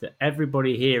diversity, that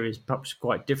everybody here is perhaps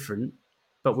quite different,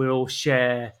 but we all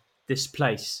share this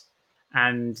place.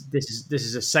 And this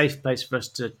is a safe place for us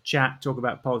to chat, talk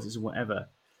about politics and whatever.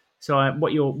 So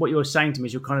what you're saying to me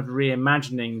is you're kind of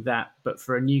reimagining that, but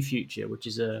for a new future, which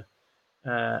is a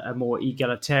more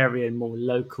egalitarian, more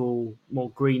local, more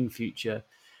green future.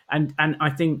 And I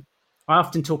think I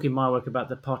often talk in my work about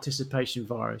the participation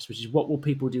virus, which is what will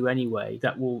people do anyway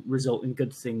that will result in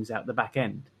good things out the back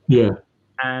end. Yeah.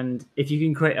 And if you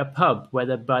can create a pub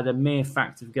where by the mere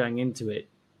fact of going into it,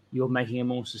 you're making a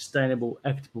more sustainable,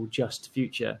 equitable, just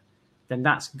future, then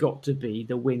that's got to be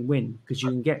the win-win, because you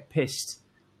can get pissed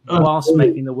whilst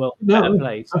making the world a better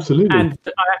place. Absolutely. And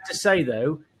I have to say,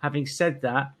 though, having said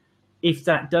that, if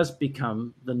that does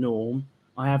become the norm,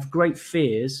 I have great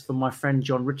fears for my friend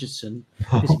John Richardson,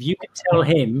 because if you can tell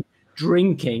him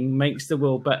drinking makes the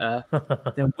world better,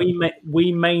 then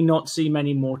we may not see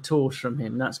many more tours from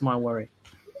him. That's my worry.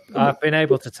 I've been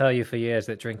able to tell you for years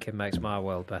that drinking makes my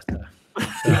world better.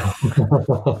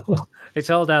 It's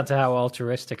all down to how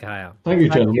altruistic I am. Thank you,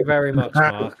 gentlemen. Thank you very much,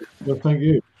 Mark. Well, thank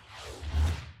you.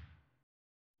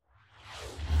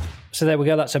 So there we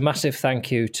go. That's a massive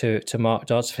thank you to Mark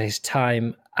Dodds for his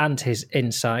time and his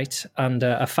insight, and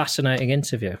a fascinating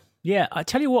interview. Yeah, I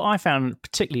tell you what I found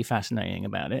particularly fascinating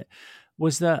about it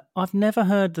was that I've never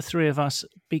heard the three of us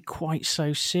be quite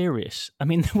so serious. I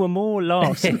mean, there were more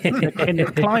laughs in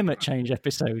the climate change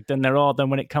episode than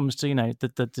when it comes to,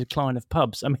 the decline of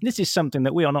pubs. I mean, this is something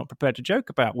that we are not prepared to joke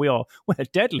about. We're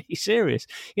deadly serious.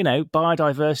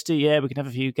 Biodiversity, yeah, we can have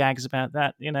a few gags about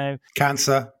that,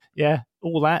 Cancer. Yeah,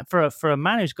 all that for a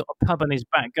man who's got a pub in his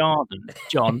back garden,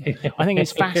 John. I think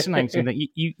it's fascinating that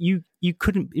you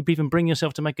couldn't even bring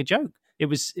yourself to make a joke. It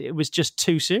was just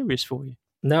too serious for you.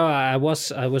 No, I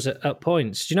was at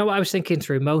points. Do you know what I was thinking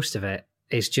through most of it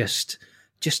is just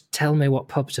tell me what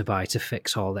pub to buy to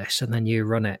fix all this, and then you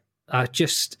run it.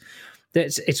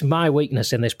 It's my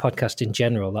weakness in this podcast in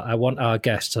general that I want our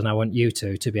guests and I want you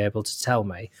to be able to tell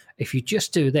me, if you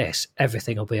just do this,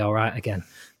 everything will be all right again.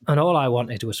 And all I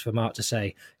wanted was for Mark to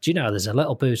say, do you know, there's a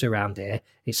little booze around here.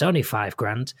 It's only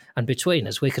 $5,000. And between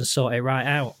us, we can sort it right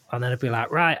out. And then I'd be like,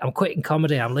 right, I'm quitting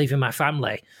comedy. I'm leaving my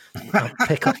family. I'll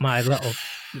pick up my little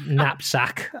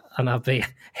knapsack and I'll be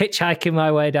hitchhiking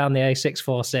my way down the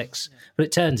A646. But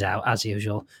it turns out, as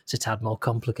usual, it's a tad more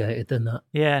complicated than that.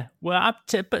 Yeah. Well,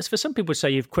 but for some people say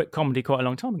you've quit comedy quite a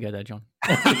long time ago there, John.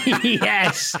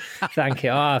 Yes. Thank you.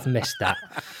 Oh, I've missed that.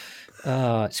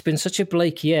 It's been such a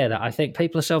bleak year that I think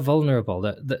people are so vulnerable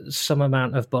that some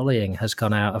amount of bullying has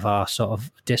gone out of our sort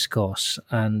of discourse.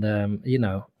 And,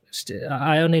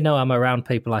 I only know I'm around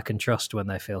people I can trust when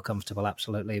they feel comfortable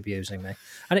absolutely abusing me.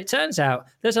 And it turns out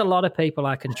there's a lot of people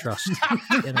I can trust.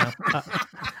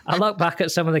 I look back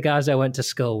at some of the guys I went to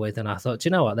school with and I thought, do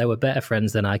you know what? They were better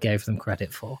friends than I gave them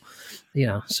credit for.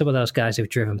 Some of those guys who've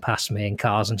driven past me in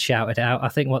cars and shouted out, I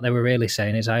think what they were really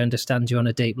saying is, I understand you on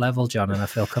a deep level, John, and I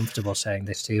feel comfortable saying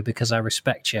this to you because I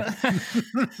respect you.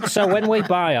 So when we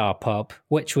buy our pub,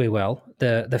 which we will,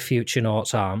 the Future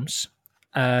Noughts Arms,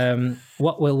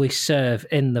 what will we serve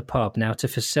in the pub now to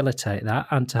facilitate that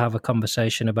and to have a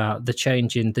conversation about the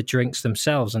change in the drinks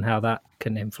themselves and how that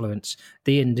can influence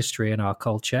the industry and our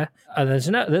culture? And there's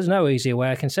no easier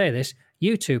way I can say this.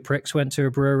 You two pricks went to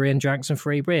a brewery and drank some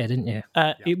free beer, didn't you?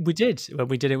 We did. Well,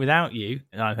 we did it without you,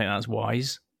 and I think that's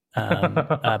wise.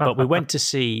 But we went to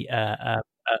see a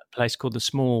place called the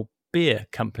Small Beer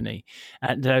Company.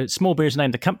 And Small Beer is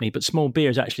named the company, but Small Beer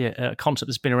is actually a concept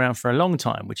that's been around for a long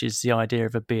time, which is the idea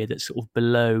of a beer that's sort of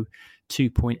below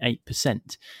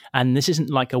 2.8%. And this isn't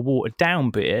like a watered down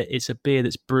beer. It's a beer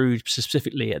that's brewed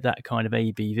specifically at that kind of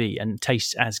ABV and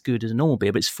tastes as good as a normal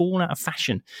beer, but it's fallen out of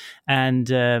fashion. And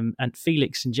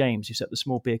Felix and James, who set up the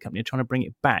Small Beer Company, are trying to bring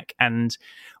it back. And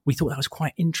we thought that was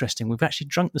quite interesting. We've actually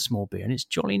drunk the Small Beer and it's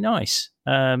jolly nice.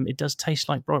 It does taste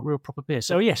like real proper beer.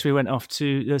 So yes, we went off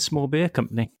to the Small Beer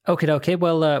Company. Okay.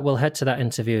 We'll head to that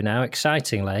interview now.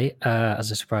 Excitingly,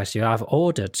 as a surprise to you, I've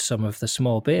ordered some of the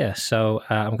Small Beer. So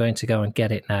I'm going to go and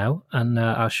get it now, and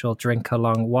I shall drink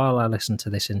along while I listen to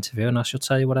this interview, and I shall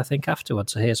tell you what I think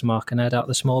afterwards. So here's Mark and Ed at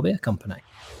the Small Beer Company.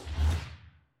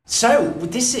 So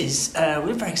this is,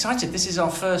 we're very excited. This is our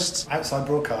first outside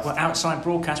broadcast. Well, outside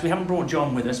broadcast. We haven't brought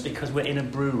John with us because we're in a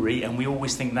brewery, and we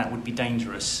always think that would be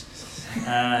dangerous.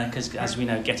 Because, as we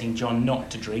know, getting John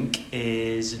not to drink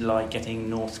is like getting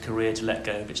North Korea to let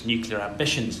go of its nuclear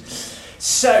ambitions.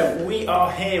 So we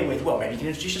are here with, well, maybe you can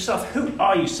introduce yourself. Who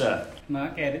are you, sir?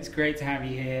 Mark, Ed, it's great to have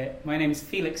you here. My name is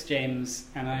Felix James,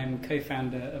 and I'm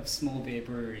co-founder of Small Beer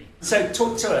Brewery. So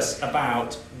talk to us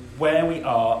about where we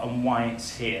are and why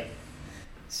it's here.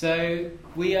 So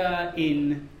we are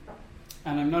in,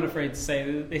 and I'm not afraid to say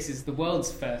that this is the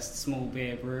world's first small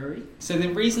beer brewery. So the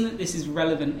reason that this is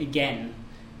relevant again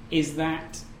is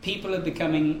that people are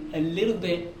becoming a little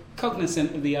bit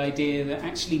cognizant of the idea that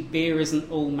actually beer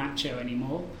isn't all macho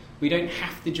anymore. We don't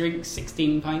have to drink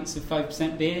 16 pints of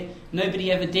 5% beer.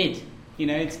 Nobody ever did.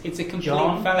 It's a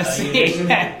complete fallacy.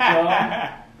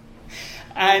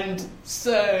 And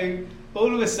so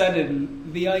all of a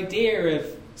sudden, the idea of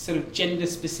sort of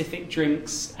gender-specific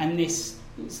drinks and this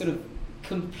sort of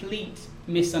complete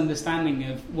misunderstanding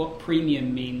of what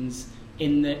premium means,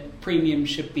 in that premium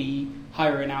should be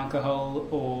higher in alcohol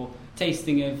or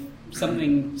tasting of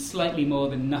something slightly more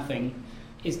than nothing,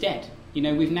 is dead.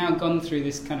 We've now gone through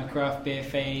this kind of craft beer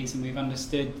phase, and we've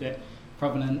understood that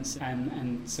provenance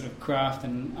and sort of craft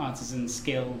and artisan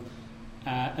skill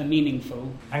are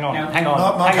meaningful. Hang on. Mark Hang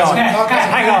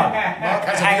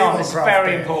on. It's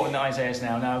very important that I say this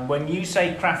now. Now, when you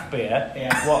say craft beer,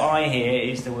 what I hear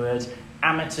is the words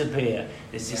amateur beer.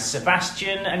 This is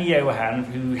Sebastian and Johan,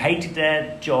 who hated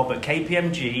their job at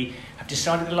KPMG, have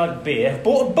decided to like beer, have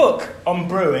bought a book on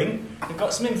brewing, they've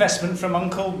got some investment from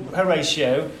Uncle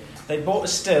Horatio, they bought a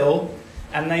still,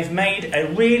 and they've made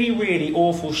a really, really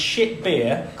awful shit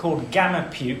beer called Gamma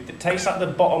Puke that tastes like the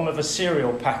bottom of a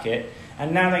cereal packet,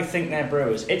 and now they think they're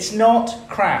brewers. It's not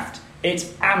craft.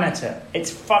 It's amateur. It's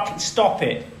fucking... Stop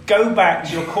it. Go back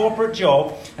to your corporate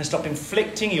job and stop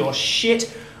inflicting your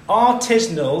shit,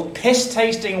 artisanal,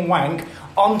 piss-tasting wank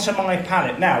onto my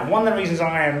palate. Now, one of the reasons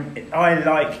I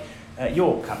like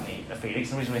your company,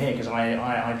 Felix, the reason we're here, because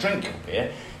I drink your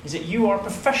beer, is that you are a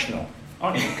professional,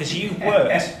 aren't you? Because you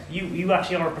worked, you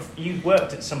actually are, you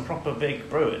worked at some proper big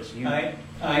brewers.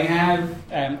 I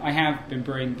have been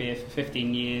brewing beer for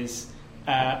 15 years.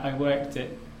 I worked at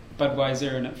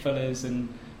Budweiser and at Fuller's, and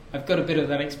I've got a bit of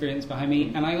that experience behind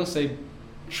me. And I also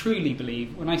truly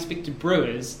believe when I speak to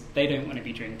brewers, they don't want to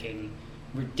be drinking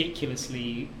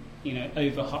ridiculously,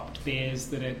 over-hopped beers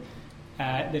that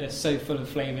are so full of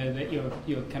flavour that you're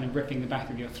kind of ripping the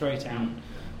back of your throat out.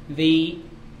 The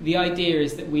idea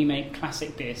is that we make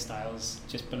classic beer styles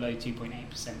just below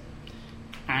 2.8%,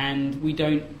 and we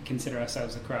don't consider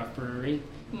ourselves a craft brewery.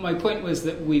 My point was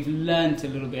that we've learnt a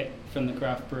little bit from the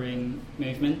craft brewing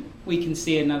movement. We can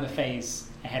see another phase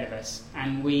ahead of us,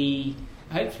 and we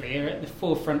hopefully are at the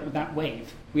forefront of that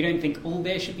wave. We don't think all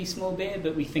beer should be small beer,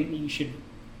 but we think that you should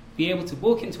be able to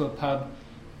walk into a pub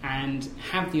and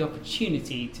have the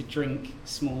opportunity to drink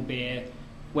small beer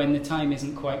when the time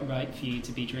isn't quite right for you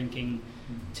to be drinking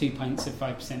 2 pints of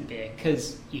 5% beer,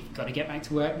 because you've got to get back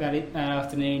to work that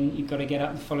afternoon, you've got to get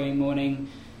up the following morning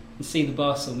and see the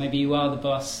boss, or maybe you are the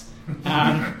boss.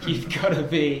 You've got to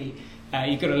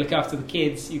look after the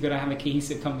kids, you've got to have a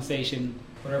cohesive conversation,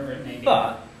 whatever it may be.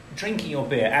 But drinking your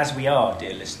beer, as we are,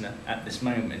 dear listener, at this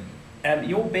moment,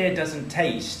 your beer doesn't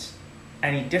taste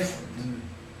any different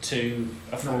to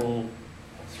a full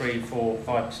 3, 4,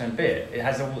 5% beer. It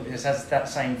has that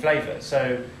same flavour.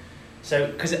 So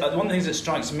because one of the things that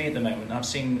strikes me at the moment, I've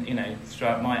seen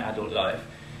throughout my adult life,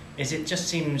 is it just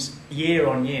seems year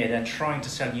on year they're trying to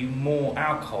sell you more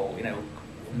alcohol.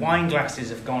 Wine glasses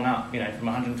have gone up, from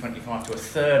 125 to a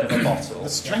third of a bottle. The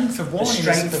strength of wine is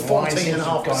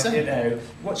 14.5%.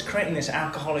 What's creating this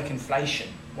alcoholic inflation?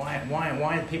 Why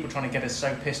are people trying to get us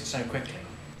so pissed so quickly?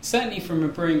 Certainly from a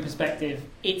brewing perspective,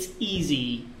 it's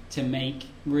easy to make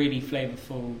really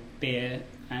flavourful beer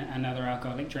and other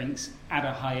alcoholic drinks at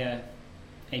a higher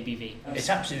ABV. It's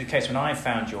absolutely the case. When I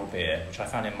found your beer, which I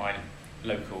found in my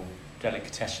local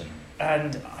delicatessen,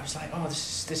 and I was like, oh,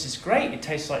 this is great. It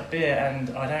tastes like beer, and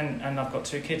I've got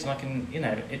 2 kids, and I can,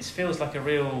 it feels like a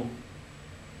relax.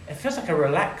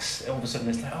 All of a sudden,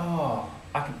 it's like, oh,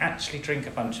 I can actually drink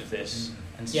a bunch of this,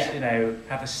 and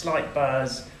have a slight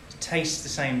buzz, taste the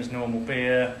same as normal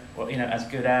beer, or as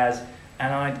good as.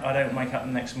 And I don't wake up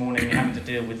the next morning having to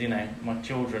deal with, my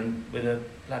children with a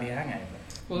bloody hangover.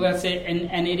 Well, that's it.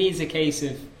 And it is a case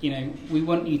of, we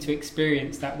want you to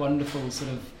experience that wonderful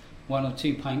sort of 1 or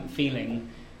 2 pint feeling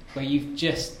where you've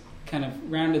just kind of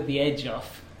rounded the edge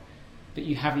off, but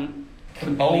you haven't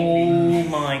completely... Oh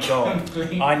my God.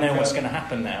 I know what's going to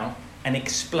happen now. An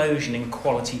explosion in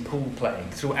quality pool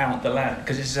playing throughout the land,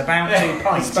 because it's about 2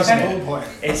 pints, isn't it?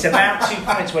 It's about 2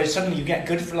 pints where suddenly you get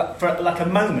good for like a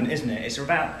moment, isn't it? It's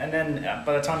about, and then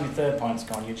by the time your 3rd pint's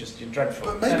gone, you're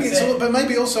dreadful. But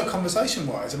maybe also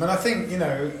conversation-wise. I mean, I think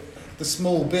the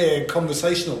small beer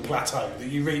conversational plateau that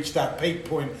you reach, that peak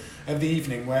point of the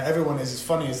evening where everyone is as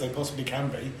funny as they possibly can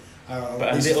be.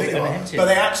 But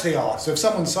they actually are. So if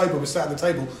someone sober was sat at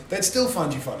the table, they'd still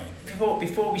find you funny.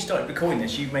 Before we started recording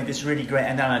this, you made this really great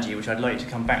analogy, which I'd like you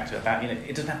to come back to, about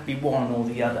it doesn't have to be one or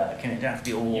the other. It doesn't have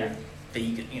to be all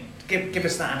vegan. Give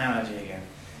us that analogy again.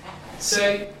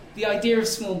 So the idea of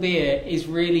small beer is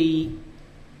really,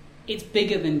 it's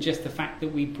bigger than just the fact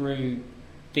that we brew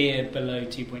beer below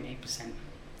 2.8%.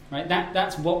 Right?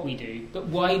 That's what we do. But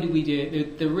why do we do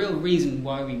it? The real reason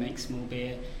why we make small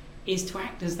beer is to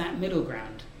act as that middle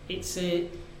ground.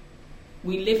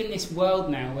 We live in this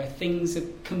world now where things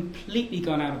have completely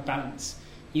gone out of balance.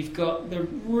 You've got the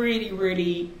really,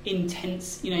 really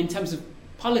intense, in terms of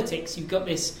politics, you've got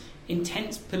this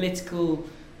intense political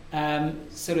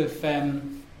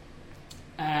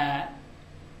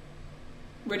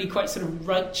really quite sort of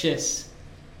righteous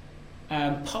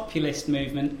populist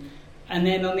movement. And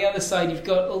then on the other side, you've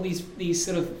got all these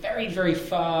sort of very, very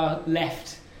far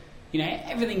left.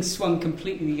 Everything's swung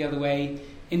completely the other way.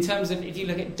 In terms of, if you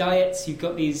look at diets, you've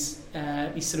got these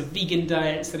sort of vegan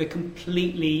diets that are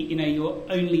completely, your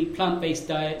only plant-based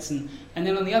diets, and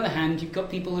then on the other hand, you've got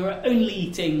people who are only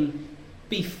eating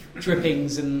beef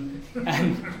drippings and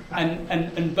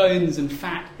bones and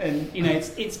fat, and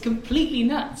it's completely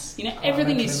nuts.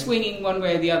 Everything is swinging one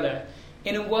way or the other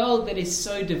in a world that is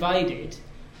so divided,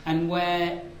 and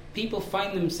where people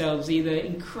find themselves either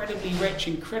incredibly rich,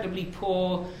 incredibly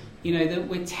poor. That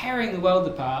we're tearing the world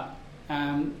apart.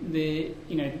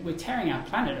 We're tearing our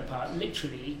planet apart,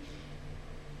 literally.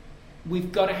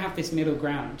 We've got to have this middle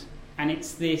ground, and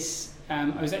it's this.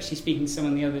 I was actually speaking to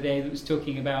someone the other day that was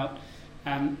talking about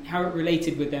how it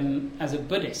related with them as a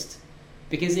Buddhist,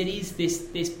 because it is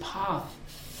this path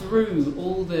through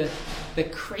all the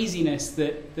craziness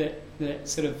that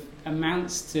sort of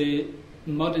amounts to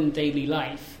modern daily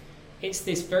life. It's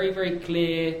this very, very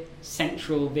clear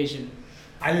central vision.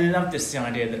 I love the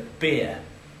idea that beer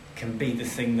can be the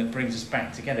thing that brings us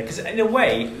back together. Because in a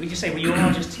way, we just say, well, you've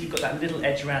got that little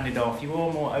edge rounded off. You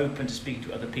are more open to speaking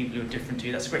to other people who are different to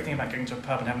you. That's the great thing about going to a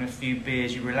pub and having a few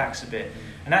beers. You relax a bit.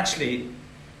 And actually,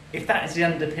 if that is the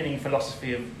underpinning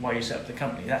philosophy of why you set up the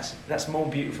company, that's more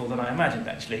beautiful than I imagined,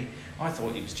 actually. I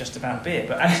thought it was just about beer.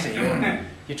 But actually,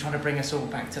 you're trying to bring us all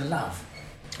back to love.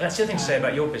 That's the other thing to say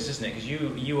about your business, isn't it? Because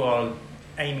you are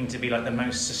aiming to be like the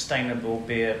most sustainable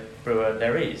beer brewer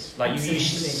there is. Like, you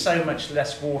use so much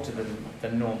less water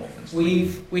than normal.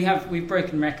 We've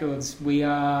broken records. We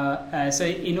are so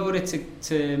in order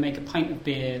to make a pint of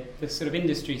beer, the sort of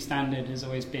industry standard has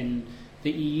always been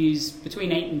that you use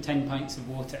between 8 and 10 pints of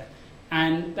water,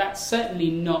 and that's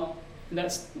no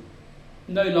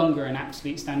longer an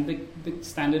absolute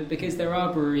standard, because there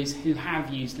are breweries who have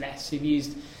used less, who've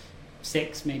used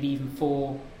 6, maybe even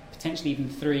 4, potentially even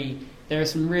 3. There are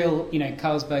some real,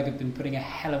 Carlsberg have been putting a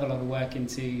hell of a lot of work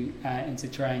into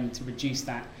trying to reduce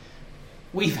that.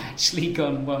 We've actually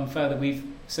gone one further.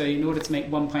 So in order to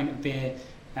make 1 pint of beer,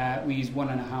 we use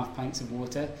 1.5 pints of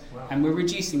water. Wow. And we're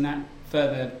reducing that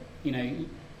further,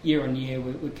 year on year.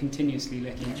 We're continuously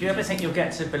looking at. Do you ever think you'll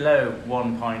get to below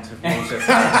 1 pint of water?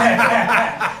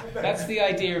 That's the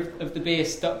idea of the beer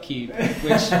stock cube,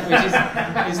 which is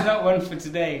not one for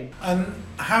today.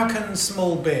 How can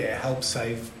small beer help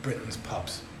save Britain's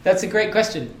pubs? That's a great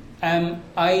question.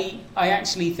 I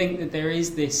actually think that there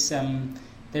is this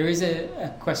there is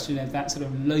a question of that sort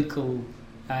of local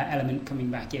element coming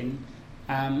back in,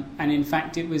 and in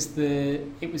fact it was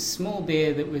small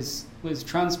beer that was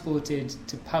transported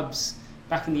to pubs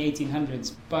back in the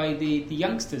 1800s by the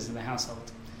youngsters of the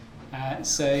household.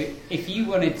 So if you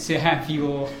wanted to have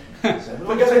your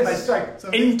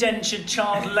indentured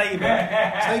child labour,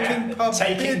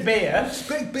 taking beer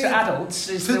to adults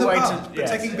is to the way pub, to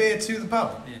taking beer to the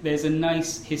pub. Yeah. There's a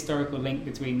nice historical link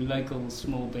between local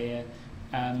small beer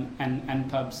and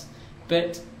pubs,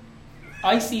 but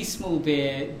I see small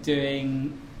beer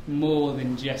doing more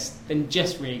than just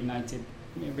reigniting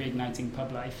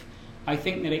pub life. I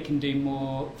think that it can do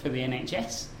more for the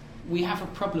NHS. We have a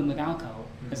problem with alcohol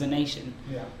as a nation.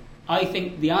 Yeah. I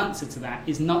think the answer to that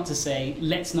is not to say,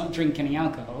 let's not drink any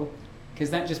alcohol,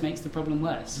 because that just makes the problem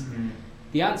worse. Mm-hmm.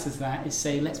 The answer to that is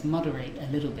say, let's moderate a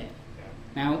little bit.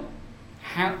 Yeah. Now,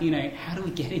 how do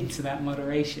we get into that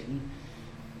moderation?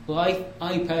 Well,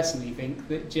 I personally think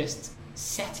that just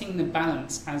setting the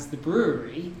balance as the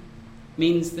brewery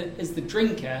means that as the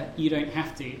drinker, you don't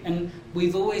have to. And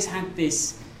we've always had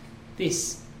this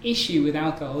issue with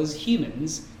alcohol as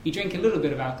humans. You drink a little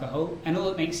bit of alcohol, and all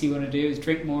it makes you want to do is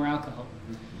drink more alcohol.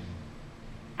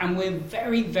 And we're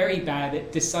very, very bad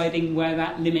at deciding where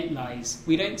that limit lies.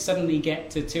 We don't suddenly get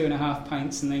to 2.5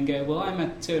 pints and then go, well, I'm a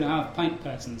 2.5 pint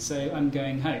person, so I'm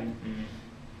going home.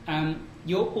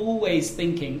 You're always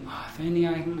thinking, if only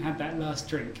I hadn't had that last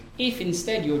drink. If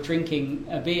instead you're drinking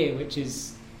a beer which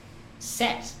is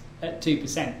set at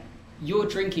 2%, you're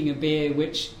drinking a beer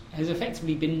which has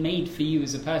effectively been made for you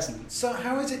as a person. So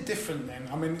how is it different then?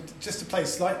 I mean, just to play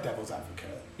slight devil's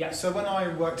advocate. Yeah. So when I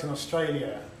worked in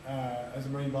Australia as a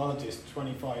marine biologist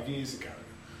 25 years ago,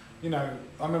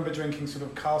 I remember drinking sort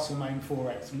of Castlemaine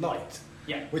 4X Light,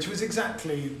 which was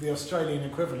exactly the Australian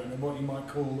equivalent of what you might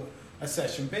call a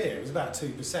session beer. It was about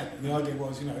 2%. And the idea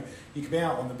was, you could be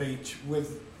out on the beach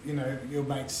with, your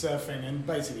mates surfing and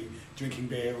basically drinking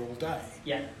beer all day.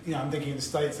 Yeah. I'm thinking in the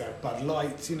States there, Bud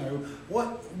Light,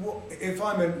 what if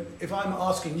I'm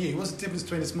asking you, what's the difference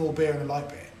between a small beer and a light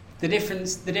beer? The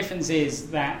difference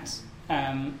is that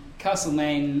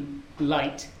Castlemaine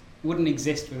Light wouldn't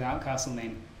exist without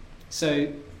Castlemaine.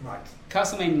 So right.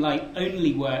 Castlemaine Light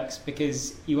only works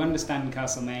because you understand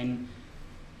Castlemaine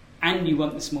and you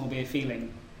want the small beer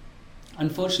feeling.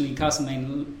 Unfortunately,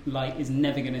 Castlemaine Light is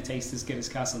never going to taste as good as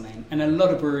Castlemaine. And a lot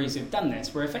of breweries have done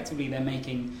this, where effectively they're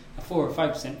making a 4 or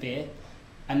 5% beer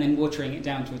and then watering it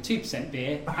down to a 2%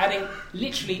 beer, adding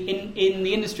literally, in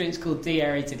the industry it's called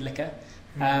de-aerated liquor,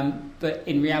 but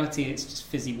in reality it's just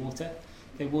fizzy water.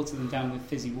 They water them down with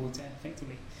fizzy water,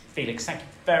 effectively. Felix, thank you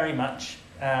very much.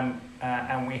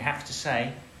 and we have to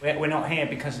say we're not here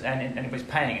because anybody's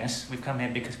paying us. We've come here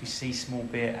because we see small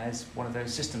beer as one of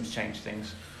those systems change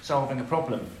things, solving a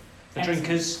problem for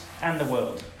drinkers and the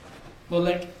world. Well,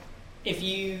 look, if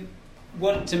you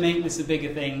want to make this a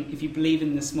bigger thing, if you believe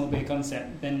in the small beer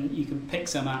concept, then you can pick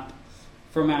some up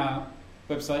from our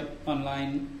website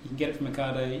online. You can get it from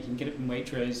Ocado, you can get it from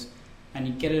Waitrose, and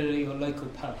you can get it at your local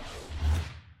pub.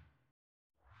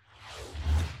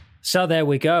 So there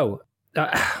we go.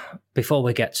 Before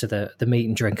we get to the meat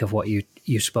and drink of what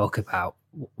you spoke about,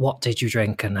 what did you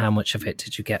drink and how much of it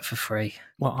did you get for free?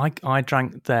 Well, I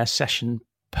drank their session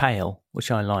pale,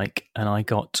 which I like, and I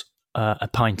got a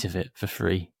pint of it for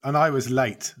free. And I was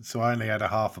late, so I only had a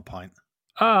half a pint.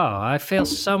 Oh, I feel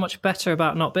so much better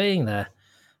about not being there.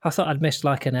 I thought I'd missed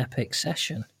like an epic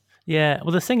session. Yeah,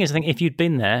 well, the thing is, I think if you'd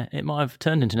been there, it might have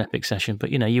turned into an epic session,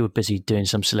 but, you were busy doing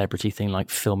some celebrity thing like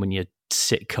filming your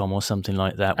sitcom or something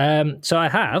like that. So I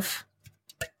have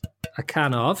a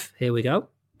can of, here we go,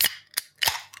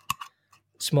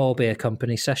 Small Beer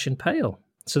Company Session Pale,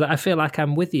 so that I feel like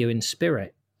I'm with you in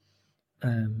spirit.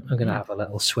 I'm going to have a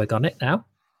little swig on it now.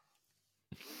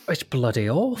 It's bloody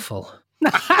awful.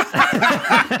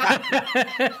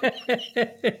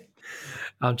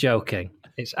 I'm joking.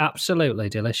 It's absolutely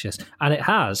delicious. And it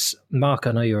has, Mark,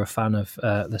 I know you're a fan of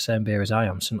the same beer as I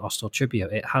am, St. Austell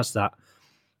Tribute. It has that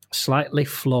slightly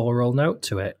floral note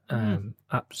to it.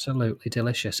 Absolutely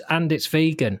delicious. And it's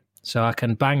vegan, so I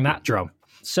can bang that drum.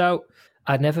 So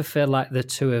I never feel like the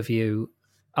two of you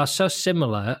are so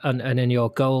similar and in your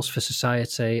goals for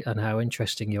society and how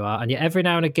interesting you are. And yet every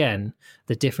now and again,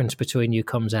 the difference between you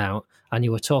comes out, and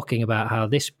you were talking about how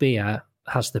this beer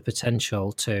has the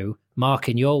potential to, Mark,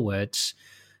 in your words,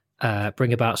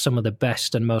 bring about some of the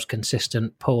best and most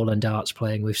consistent pool and darts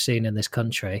playing we've seen in this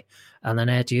country. And then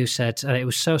Ed, you said, and it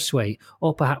was so sweet,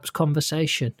 or perhaps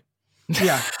conversation.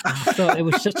 Yeah. I thought it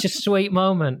was such a sweet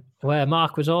moment where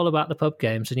Mark was all about the pub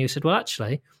games and you said, well,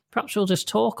 actually, perhaps we'll just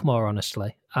talk more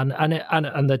honestly. And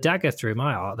the dagger through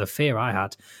my heart, the fear I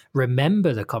had,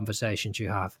 remember the conversations you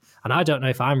have. And I don't know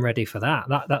if I'm ready for that.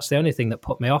 That's the only thing that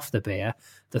put me off the beer,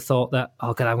 the thought that,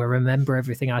 oh God, I'm going to remember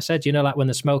everything I said. Like when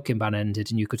the smoking ban ended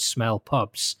and you could smell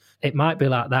pubs. It might be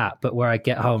like that, but where I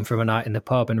get home from a night in the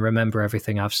pub and remember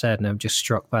everything I've said, and I'm just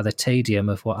struck by the tedium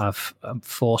of what I've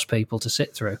forced people to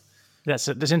sit through. That's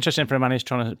interesting for a man who's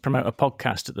trying to promote a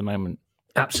podcast at the moment.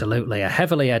 Absolutely. A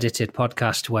heavily edited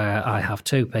podcast where I have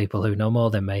two people who know more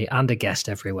than me and a guest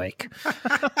every week.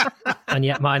 And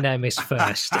yet my name is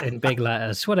first in big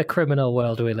letters. What a criminal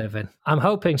world we live in. I'm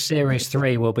hoping Series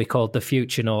 3 will be called The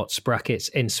Future Noughts brackets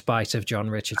in spite of John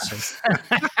Richardson.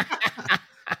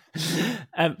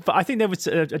 But I think there was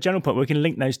a general point where we can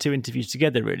link those two interviews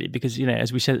together, really, because,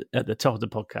 as we said at the top of the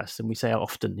podcast, and we say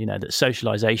often, that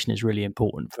socialization is really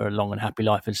important for a long and happy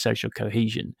life and social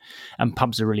cohesion, and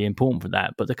pubs are really important for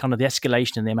that. But the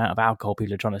escalation in the amount of alcohol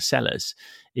people are trying to sell us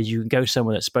is you can go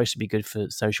somewhere that's supposed to be good for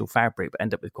social fabric, but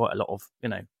end up with quite a lot of,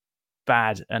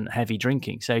 bad and heavy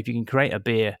drinking. So if you can create a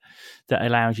beer that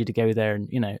allows you to go there and,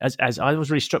 as I was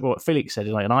really struck by what Felix said,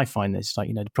 and I find this,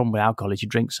 the problem with alcohol is you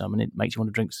drink some and it makes you want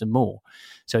to drink some more.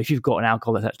 So if you've got an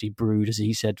alcohol that's actually brewed, as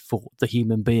he said, for the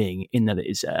human being, in that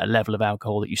it's a level of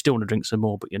alcohol that you still want to drink some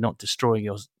more, but you're not destroying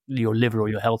your liver or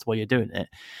your health while you're doing it,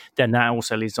 then that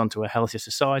also leads on to a healthier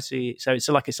society. So it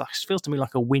feels to me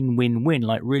like a win-win-win,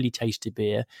 like really tasty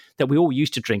beer that we all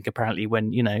used to drink apparently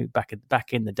when,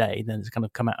 back in the day, then it's kind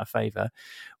of come out of favour.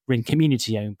 We're in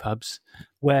community-owned pubs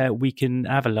where we can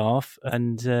have a laugh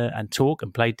and talk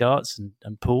and play darts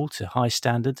and pool to high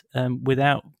standard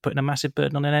without putting a massive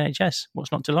burden on an NHS.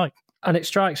 What's not to like? And it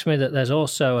strikes me that there's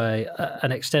also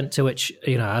an extent to which,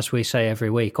 as we say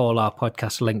every week, all our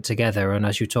podcasts link together. And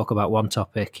as you talk about one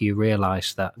topic, you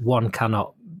realise that one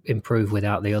cannot improve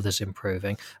without the others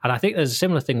improving. And I think there's a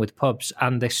similar thing with pubs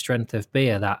and this strength of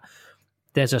beer, that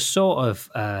there's a sort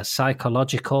of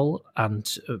psychological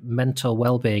and mental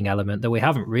well-being element that we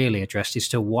haven't really addressed as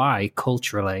to why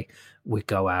culturally we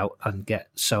go out and get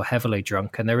so heavily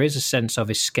drunk. And there is a sense of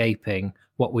escaping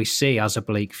what we see as a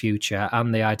bleak future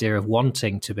and the idea of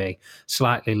wanting to be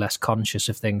slightly less conscious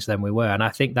of things than we were. And I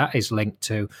think that is linked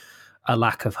to a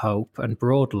lack of hope. And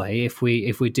broadly, if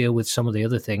we deal with some of the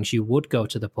other things, you would go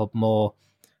to the pub more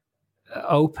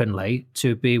openly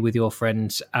to be with your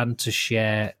friends and to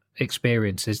share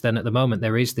experiences. Then at the moment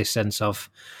there is this sense of,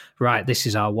 right, this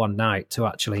is our one night to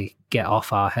actually get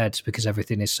off our heads because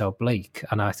everything is so bleak.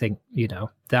 And I think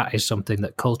that is something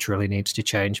that culturally needs to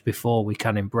change before we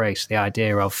can embrace the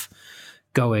idea of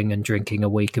going and drinking a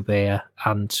week of beer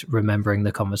and remembering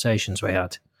the conversations we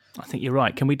had. I think you're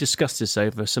right. Can we discuss this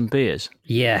over some beers?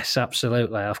 Yes,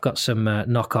 absolutely. I've got some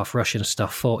knockoff Russian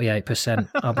stuff, 48%.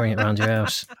 I'll bring it round your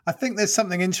house. I think there's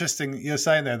something interesting you're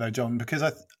saying there, though, John, because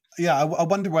I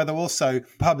wonder whether also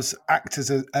pubs act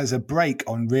as a break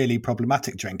on really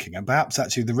problematic drinking, and perhaps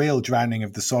actually the real drowning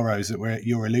of the sorrows that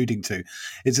you're alluding to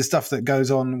is the stuff that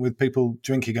goes on with people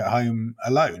drinking at home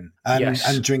alone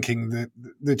and drinking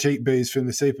the cheap booze from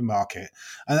the supermarket.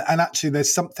 And actually,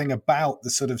 there's something about the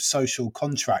sort of social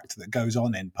contract that goes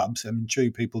on in pubs. I mean,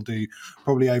 true, people do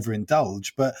probably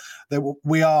overindulge, but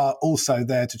we are also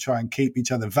there to try and keep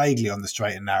each other vaguely on the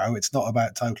straight and narrow. It's not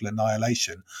about total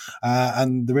annihilation,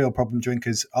 and the real problem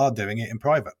drinkers are doing it in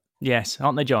private. Yes,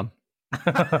 aren't they, John?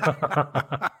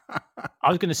 I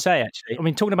was going to say, actually, I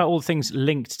mean, talking about all the things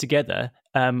linked together,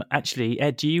 actually,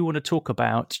 Ed, do you want to talk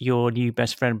about your new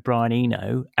best friend, Brian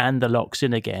Eno, and the Locks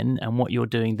In Again, and what you're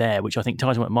doing there, which I think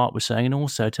ties on what Mark was saying, and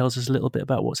also tells us a little bit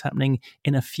about what's happening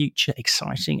in a future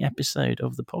exciting episode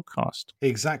of the podcast?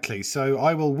 Exactly. So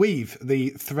I will weave the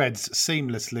threads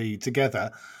seamlessly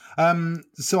together.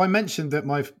 So I mentioned that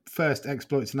my first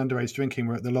exploits in underage drinking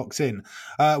were at the Locks In,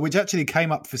 which actually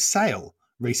came up for sale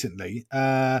recently.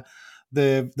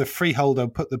 The freeholder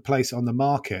put the place on the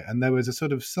market, and there was a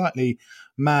sort of slightly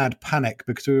mad panic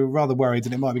because we were rather worried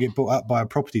that it might get bought up by a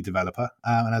property developer,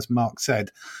 and as Mark said,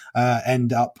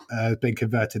 end up being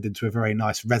converted into a very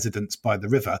nice residence by the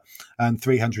river, and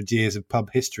 300 years of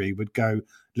pub history would go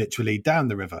literally down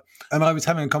the river. And I was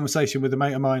having a conversation with a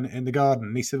mate of mine in the garden,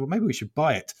 and he said, well, maybe we should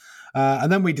buy it. And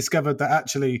then we discovered that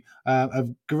actually a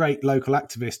great local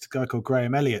activist, a guy called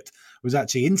Graham Elliott, was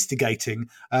actually instigating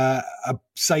a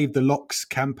Save the Locks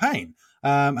campaign,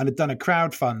 and had done a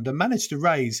crowdfund and managed to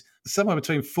raise somewhere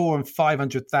between 400,000 and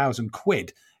 500,000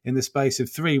 quid in the space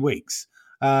of 3 weeks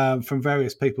from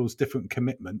various people's different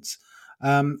commitments.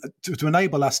 To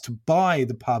enable us to buy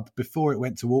the pub before it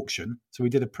went to auction. So we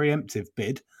did a preemptive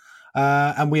bid.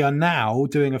 And we are now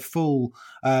doing a full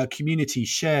community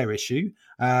share issue.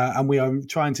 And we are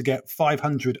trying to get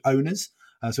 500 owners.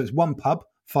 So it's one pub,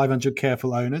 500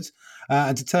 careful owners,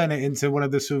 and to turn it into one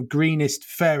of the sort of greenest,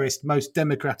 fairest, most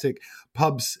democratic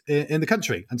pubs in the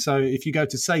country. And so if you go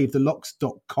to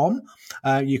savethelocks.com,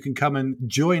 you can come and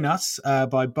join us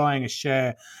by buying a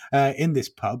share in this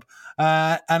pub.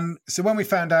 And so when we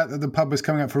found out that the pub was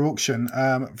coming up for auction,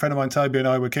 a friend of mine, Toby, and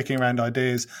I were kicking around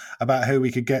ideas about who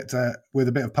we could get with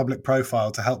a bit of public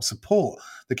profile to help support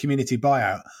the community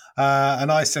buyout. And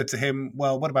I said to him,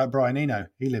 well, what about Brian Eno?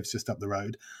 He lives just up the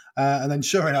road. And then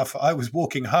sure enough, I was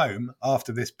walking home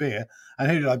after this beer,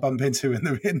 and who did I bump into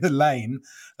in the lane,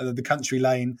 the country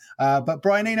lane, but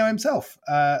Brian Eno himself.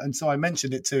 And so I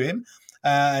mentioned it to him,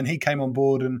 and he came on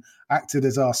board and acted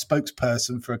as our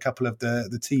spokesperson for a couple of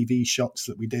the TV shots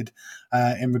that we did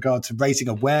in regard to raising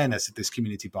awareness of this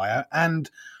community buyout.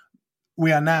 And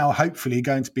we are now hopefully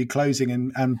going to be closing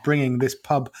and bringing this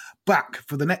pub back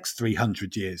for the next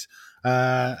 300 years.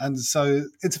 And so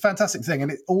it's a fantastic thing.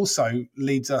 And it also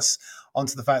leads us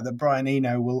onto the fact that Brian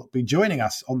Eno will be joining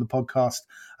us on the podcast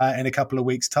in a couple of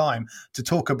weeks' time to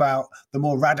talk about the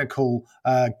more radical,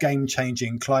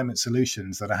 game-changing climate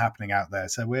solutions that are happening out there.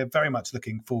 So we're very much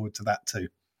looking forward to that too.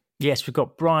 Yes, we've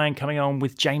got Brian coming on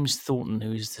with James Thornton,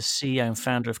 who is the CEO and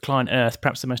founder of Client Earth,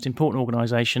 perhaps the most important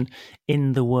organisation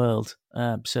in the world.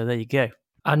 So there you go.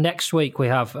 And next week we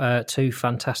have two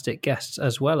fantastic guests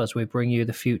as well as we bring you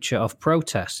the future of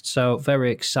protest. So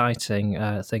very exciting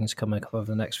things coming up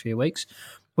over the next few weeks.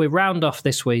 We round off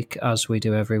this week, as we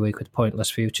do every week, with Pointless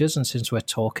Futures. And since we're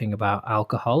talking about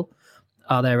alcohol,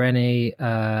 are there any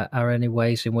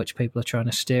ways in which people are trying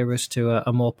to steer us to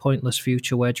a more pointless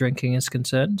future where drinking is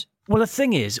concerned? Well, the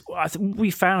thing is,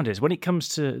 we found is when it comes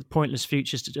to pointless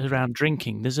futures around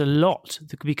drinking, there's a lot,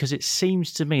 because it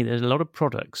seems to me there's a lot of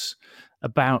products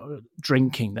about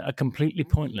drinking that are completely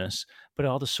pointless, but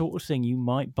are the sort of thing you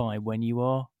might buy when you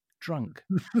are drunk.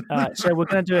 So we're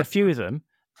going to do a few of them.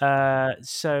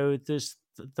 So there's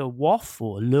the WAF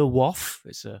or Le WAF.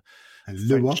 It's a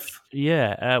Le WAF?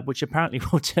 Yeah, which apparently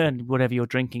will turn whatever you're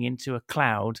drinking into a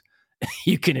cloud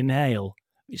you can inhale.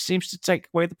 It seems to take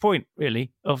away the point,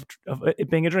 really, of it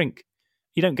being a drink.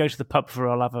 You don't go to the pub for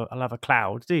I'll have a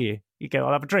cloud, do you? You go,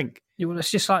 I'll have a drink. Well,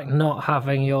 it's just like not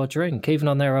having your drink. Even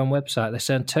on their own website, they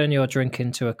say turn your drink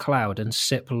into a cloud and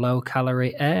sip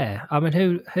low-calorie air. I mean,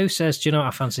 who says, do you know what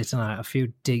I fancy tonight? A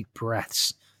few deep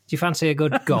breaths. you fancy a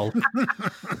good gulp?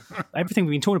 Everything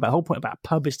we've been talking about, the whole point about a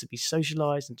pub is to be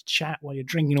socialised and to chat while you're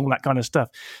drinking, all that kind of stuff.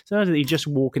 So that you just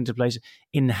walk into a place,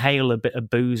 inhale a bit of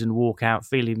booze and walk out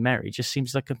feeling merry just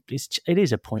seems like it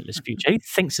is a pointless future. Who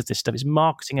thinks of this stuff? It's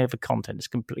marketing over content. It's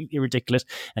completely ridiculous.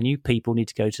 And you people need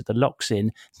to go to the Locks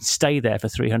Inn and stay there for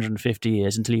 350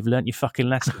 years until you've learnt your fucking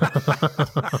lesson.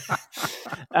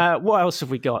 What else have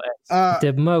we got?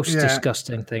 The most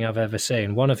disgusting thing I've ever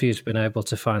seen. One of you's been able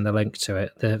to find the link to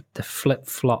it. The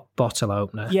flip-flop bottle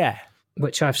opener. Yeah.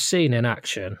 Which I've seen in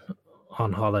action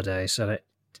on holidays, and it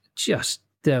just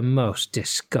the most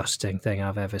disgusting thing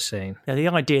I've ever seen. Now, the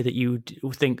idea that you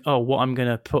think, oh, what I'm going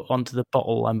to put onto the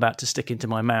bottle I'm about to stick into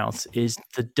my mouth is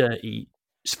the dirty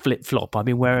flip-flop I've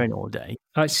been wearing all day.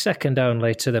 It's second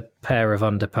only to the pair of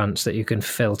underpants that you can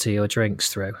filter your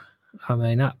drinks through. I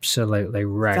mean, absolutely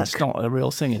rank. That's not a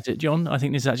real thing, is it, John? I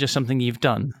think is that just something you've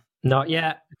done? Not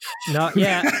yet.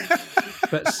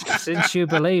 But since you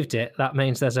believed it, that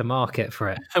means there's a market for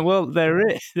it. Well, there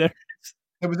is.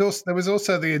 There was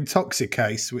also the Intoxic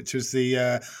case, which was the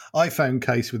iPhone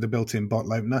case with the built-in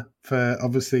bottle opener for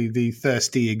obviously the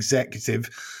thirsty executive.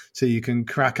 So you can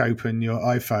crack open your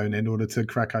iPhone in order to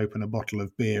crack open a bottle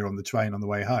of beer on the train on the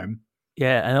way home.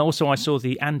 Yeah, and also I saw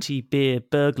the anti-beer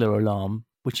burglar alarm,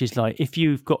 which is like if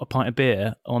you've got a pint of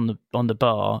beer on the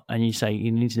bar and you say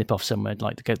you need to nip off somewhere,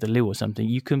 like to go to the loo or something,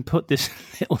 you can put this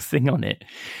little thing on it,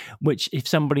 which if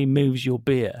somebody moves your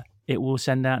beer, it will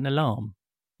send out an alarm.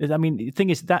 I mean, the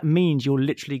thing is, that means you're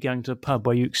literally going to a pub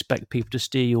where you expect people to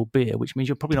steer your beer, which means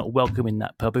you're probably not welcome in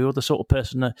that pub. You're the sort of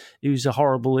person who's a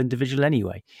horrible individual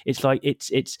anyway. It's like it's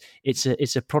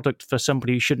a product for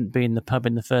somebody who shouldn't be in the pub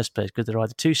in the first place because they're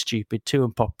either too stupid, too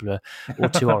unpopular, or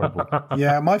too horrible.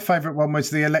 Yeah, my favourite one was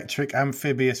the electric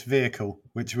amphibious vehicle,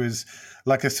 which was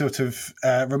like a sort of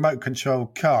remote control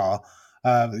car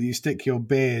that you stick your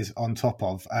beers on top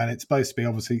of, and it's supposed to be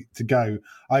obviously to go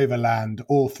over land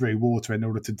or through water in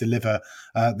order to deliver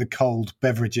the cold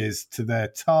beverages to their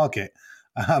target.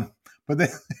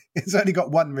 But it's only got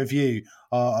one review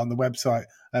on the website,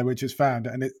 which was found,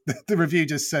 and the review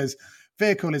just says,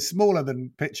 vehicle is smaller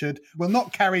than pictured, will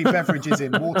not carry beverages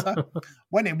in water.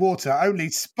 When in water, only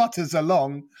sputters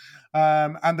along,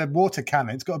 and the water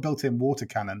cannon, it's got a built-in water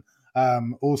cannon,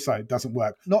 also doesn't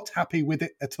work. Not happy with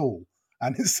it at all.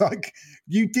 And it's like,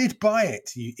 you did buy it,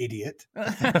 you idiot.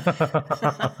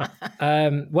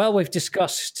 Well, we've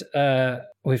discussed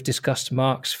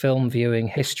Mark's film viewing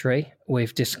history.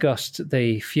 We've discussed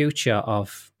the future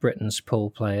of Britain's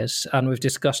pool players, and we've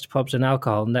discussed pubs and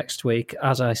alcohol. Next week,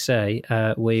 as I say,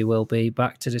 we will be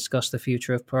back to discuss the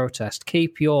future of protest.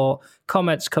 Keep your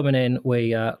comments coming in.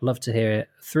 We love to hear it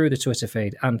through the Twitter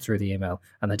feed and through the email,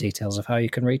 and the details of how you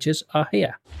can reach us are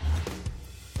here.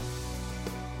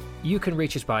 You can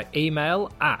reach us by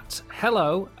email at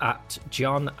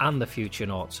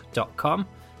hello@johnandthefuturenauts.com.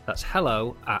 That's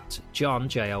hello@John,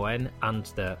 Jon, and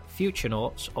the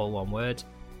futurenauts, all one word,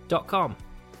 .com.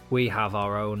 We have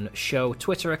our own show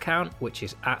Twitter account, which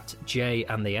is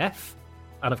 @JandtheF.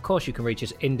 And of course, you can reach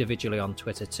us individually on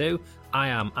Twitter too. I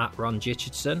am @Ron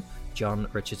Richardson, John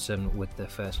Richardson with the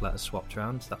first letter swapped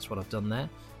around. That's what I've done there.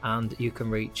 And you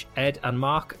can reach Ed and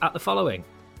Mark at the following.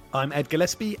 I'm Ed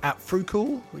Gillespie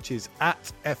 @Frucool, which is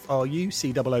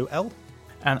 @FRUCOOL.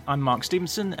 And I'm Mark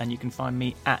Stevenson, and you can find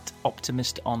me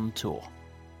 @OptimistOnTour.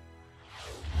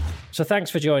 So thanks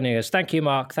for joining us. Thank you,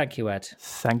 Mark. Thank you, Ed.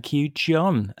 Thank you,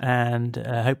 John. And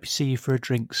I hope to see you for a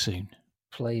drink soon.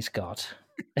 Please, God.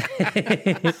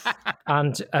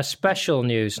 And a special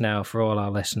news now for all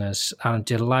our listeners. I'm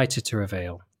delighted to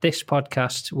reveal this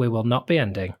podcast we will not be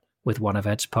ending with one of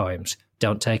Ed's poems.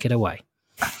 Don't take it away.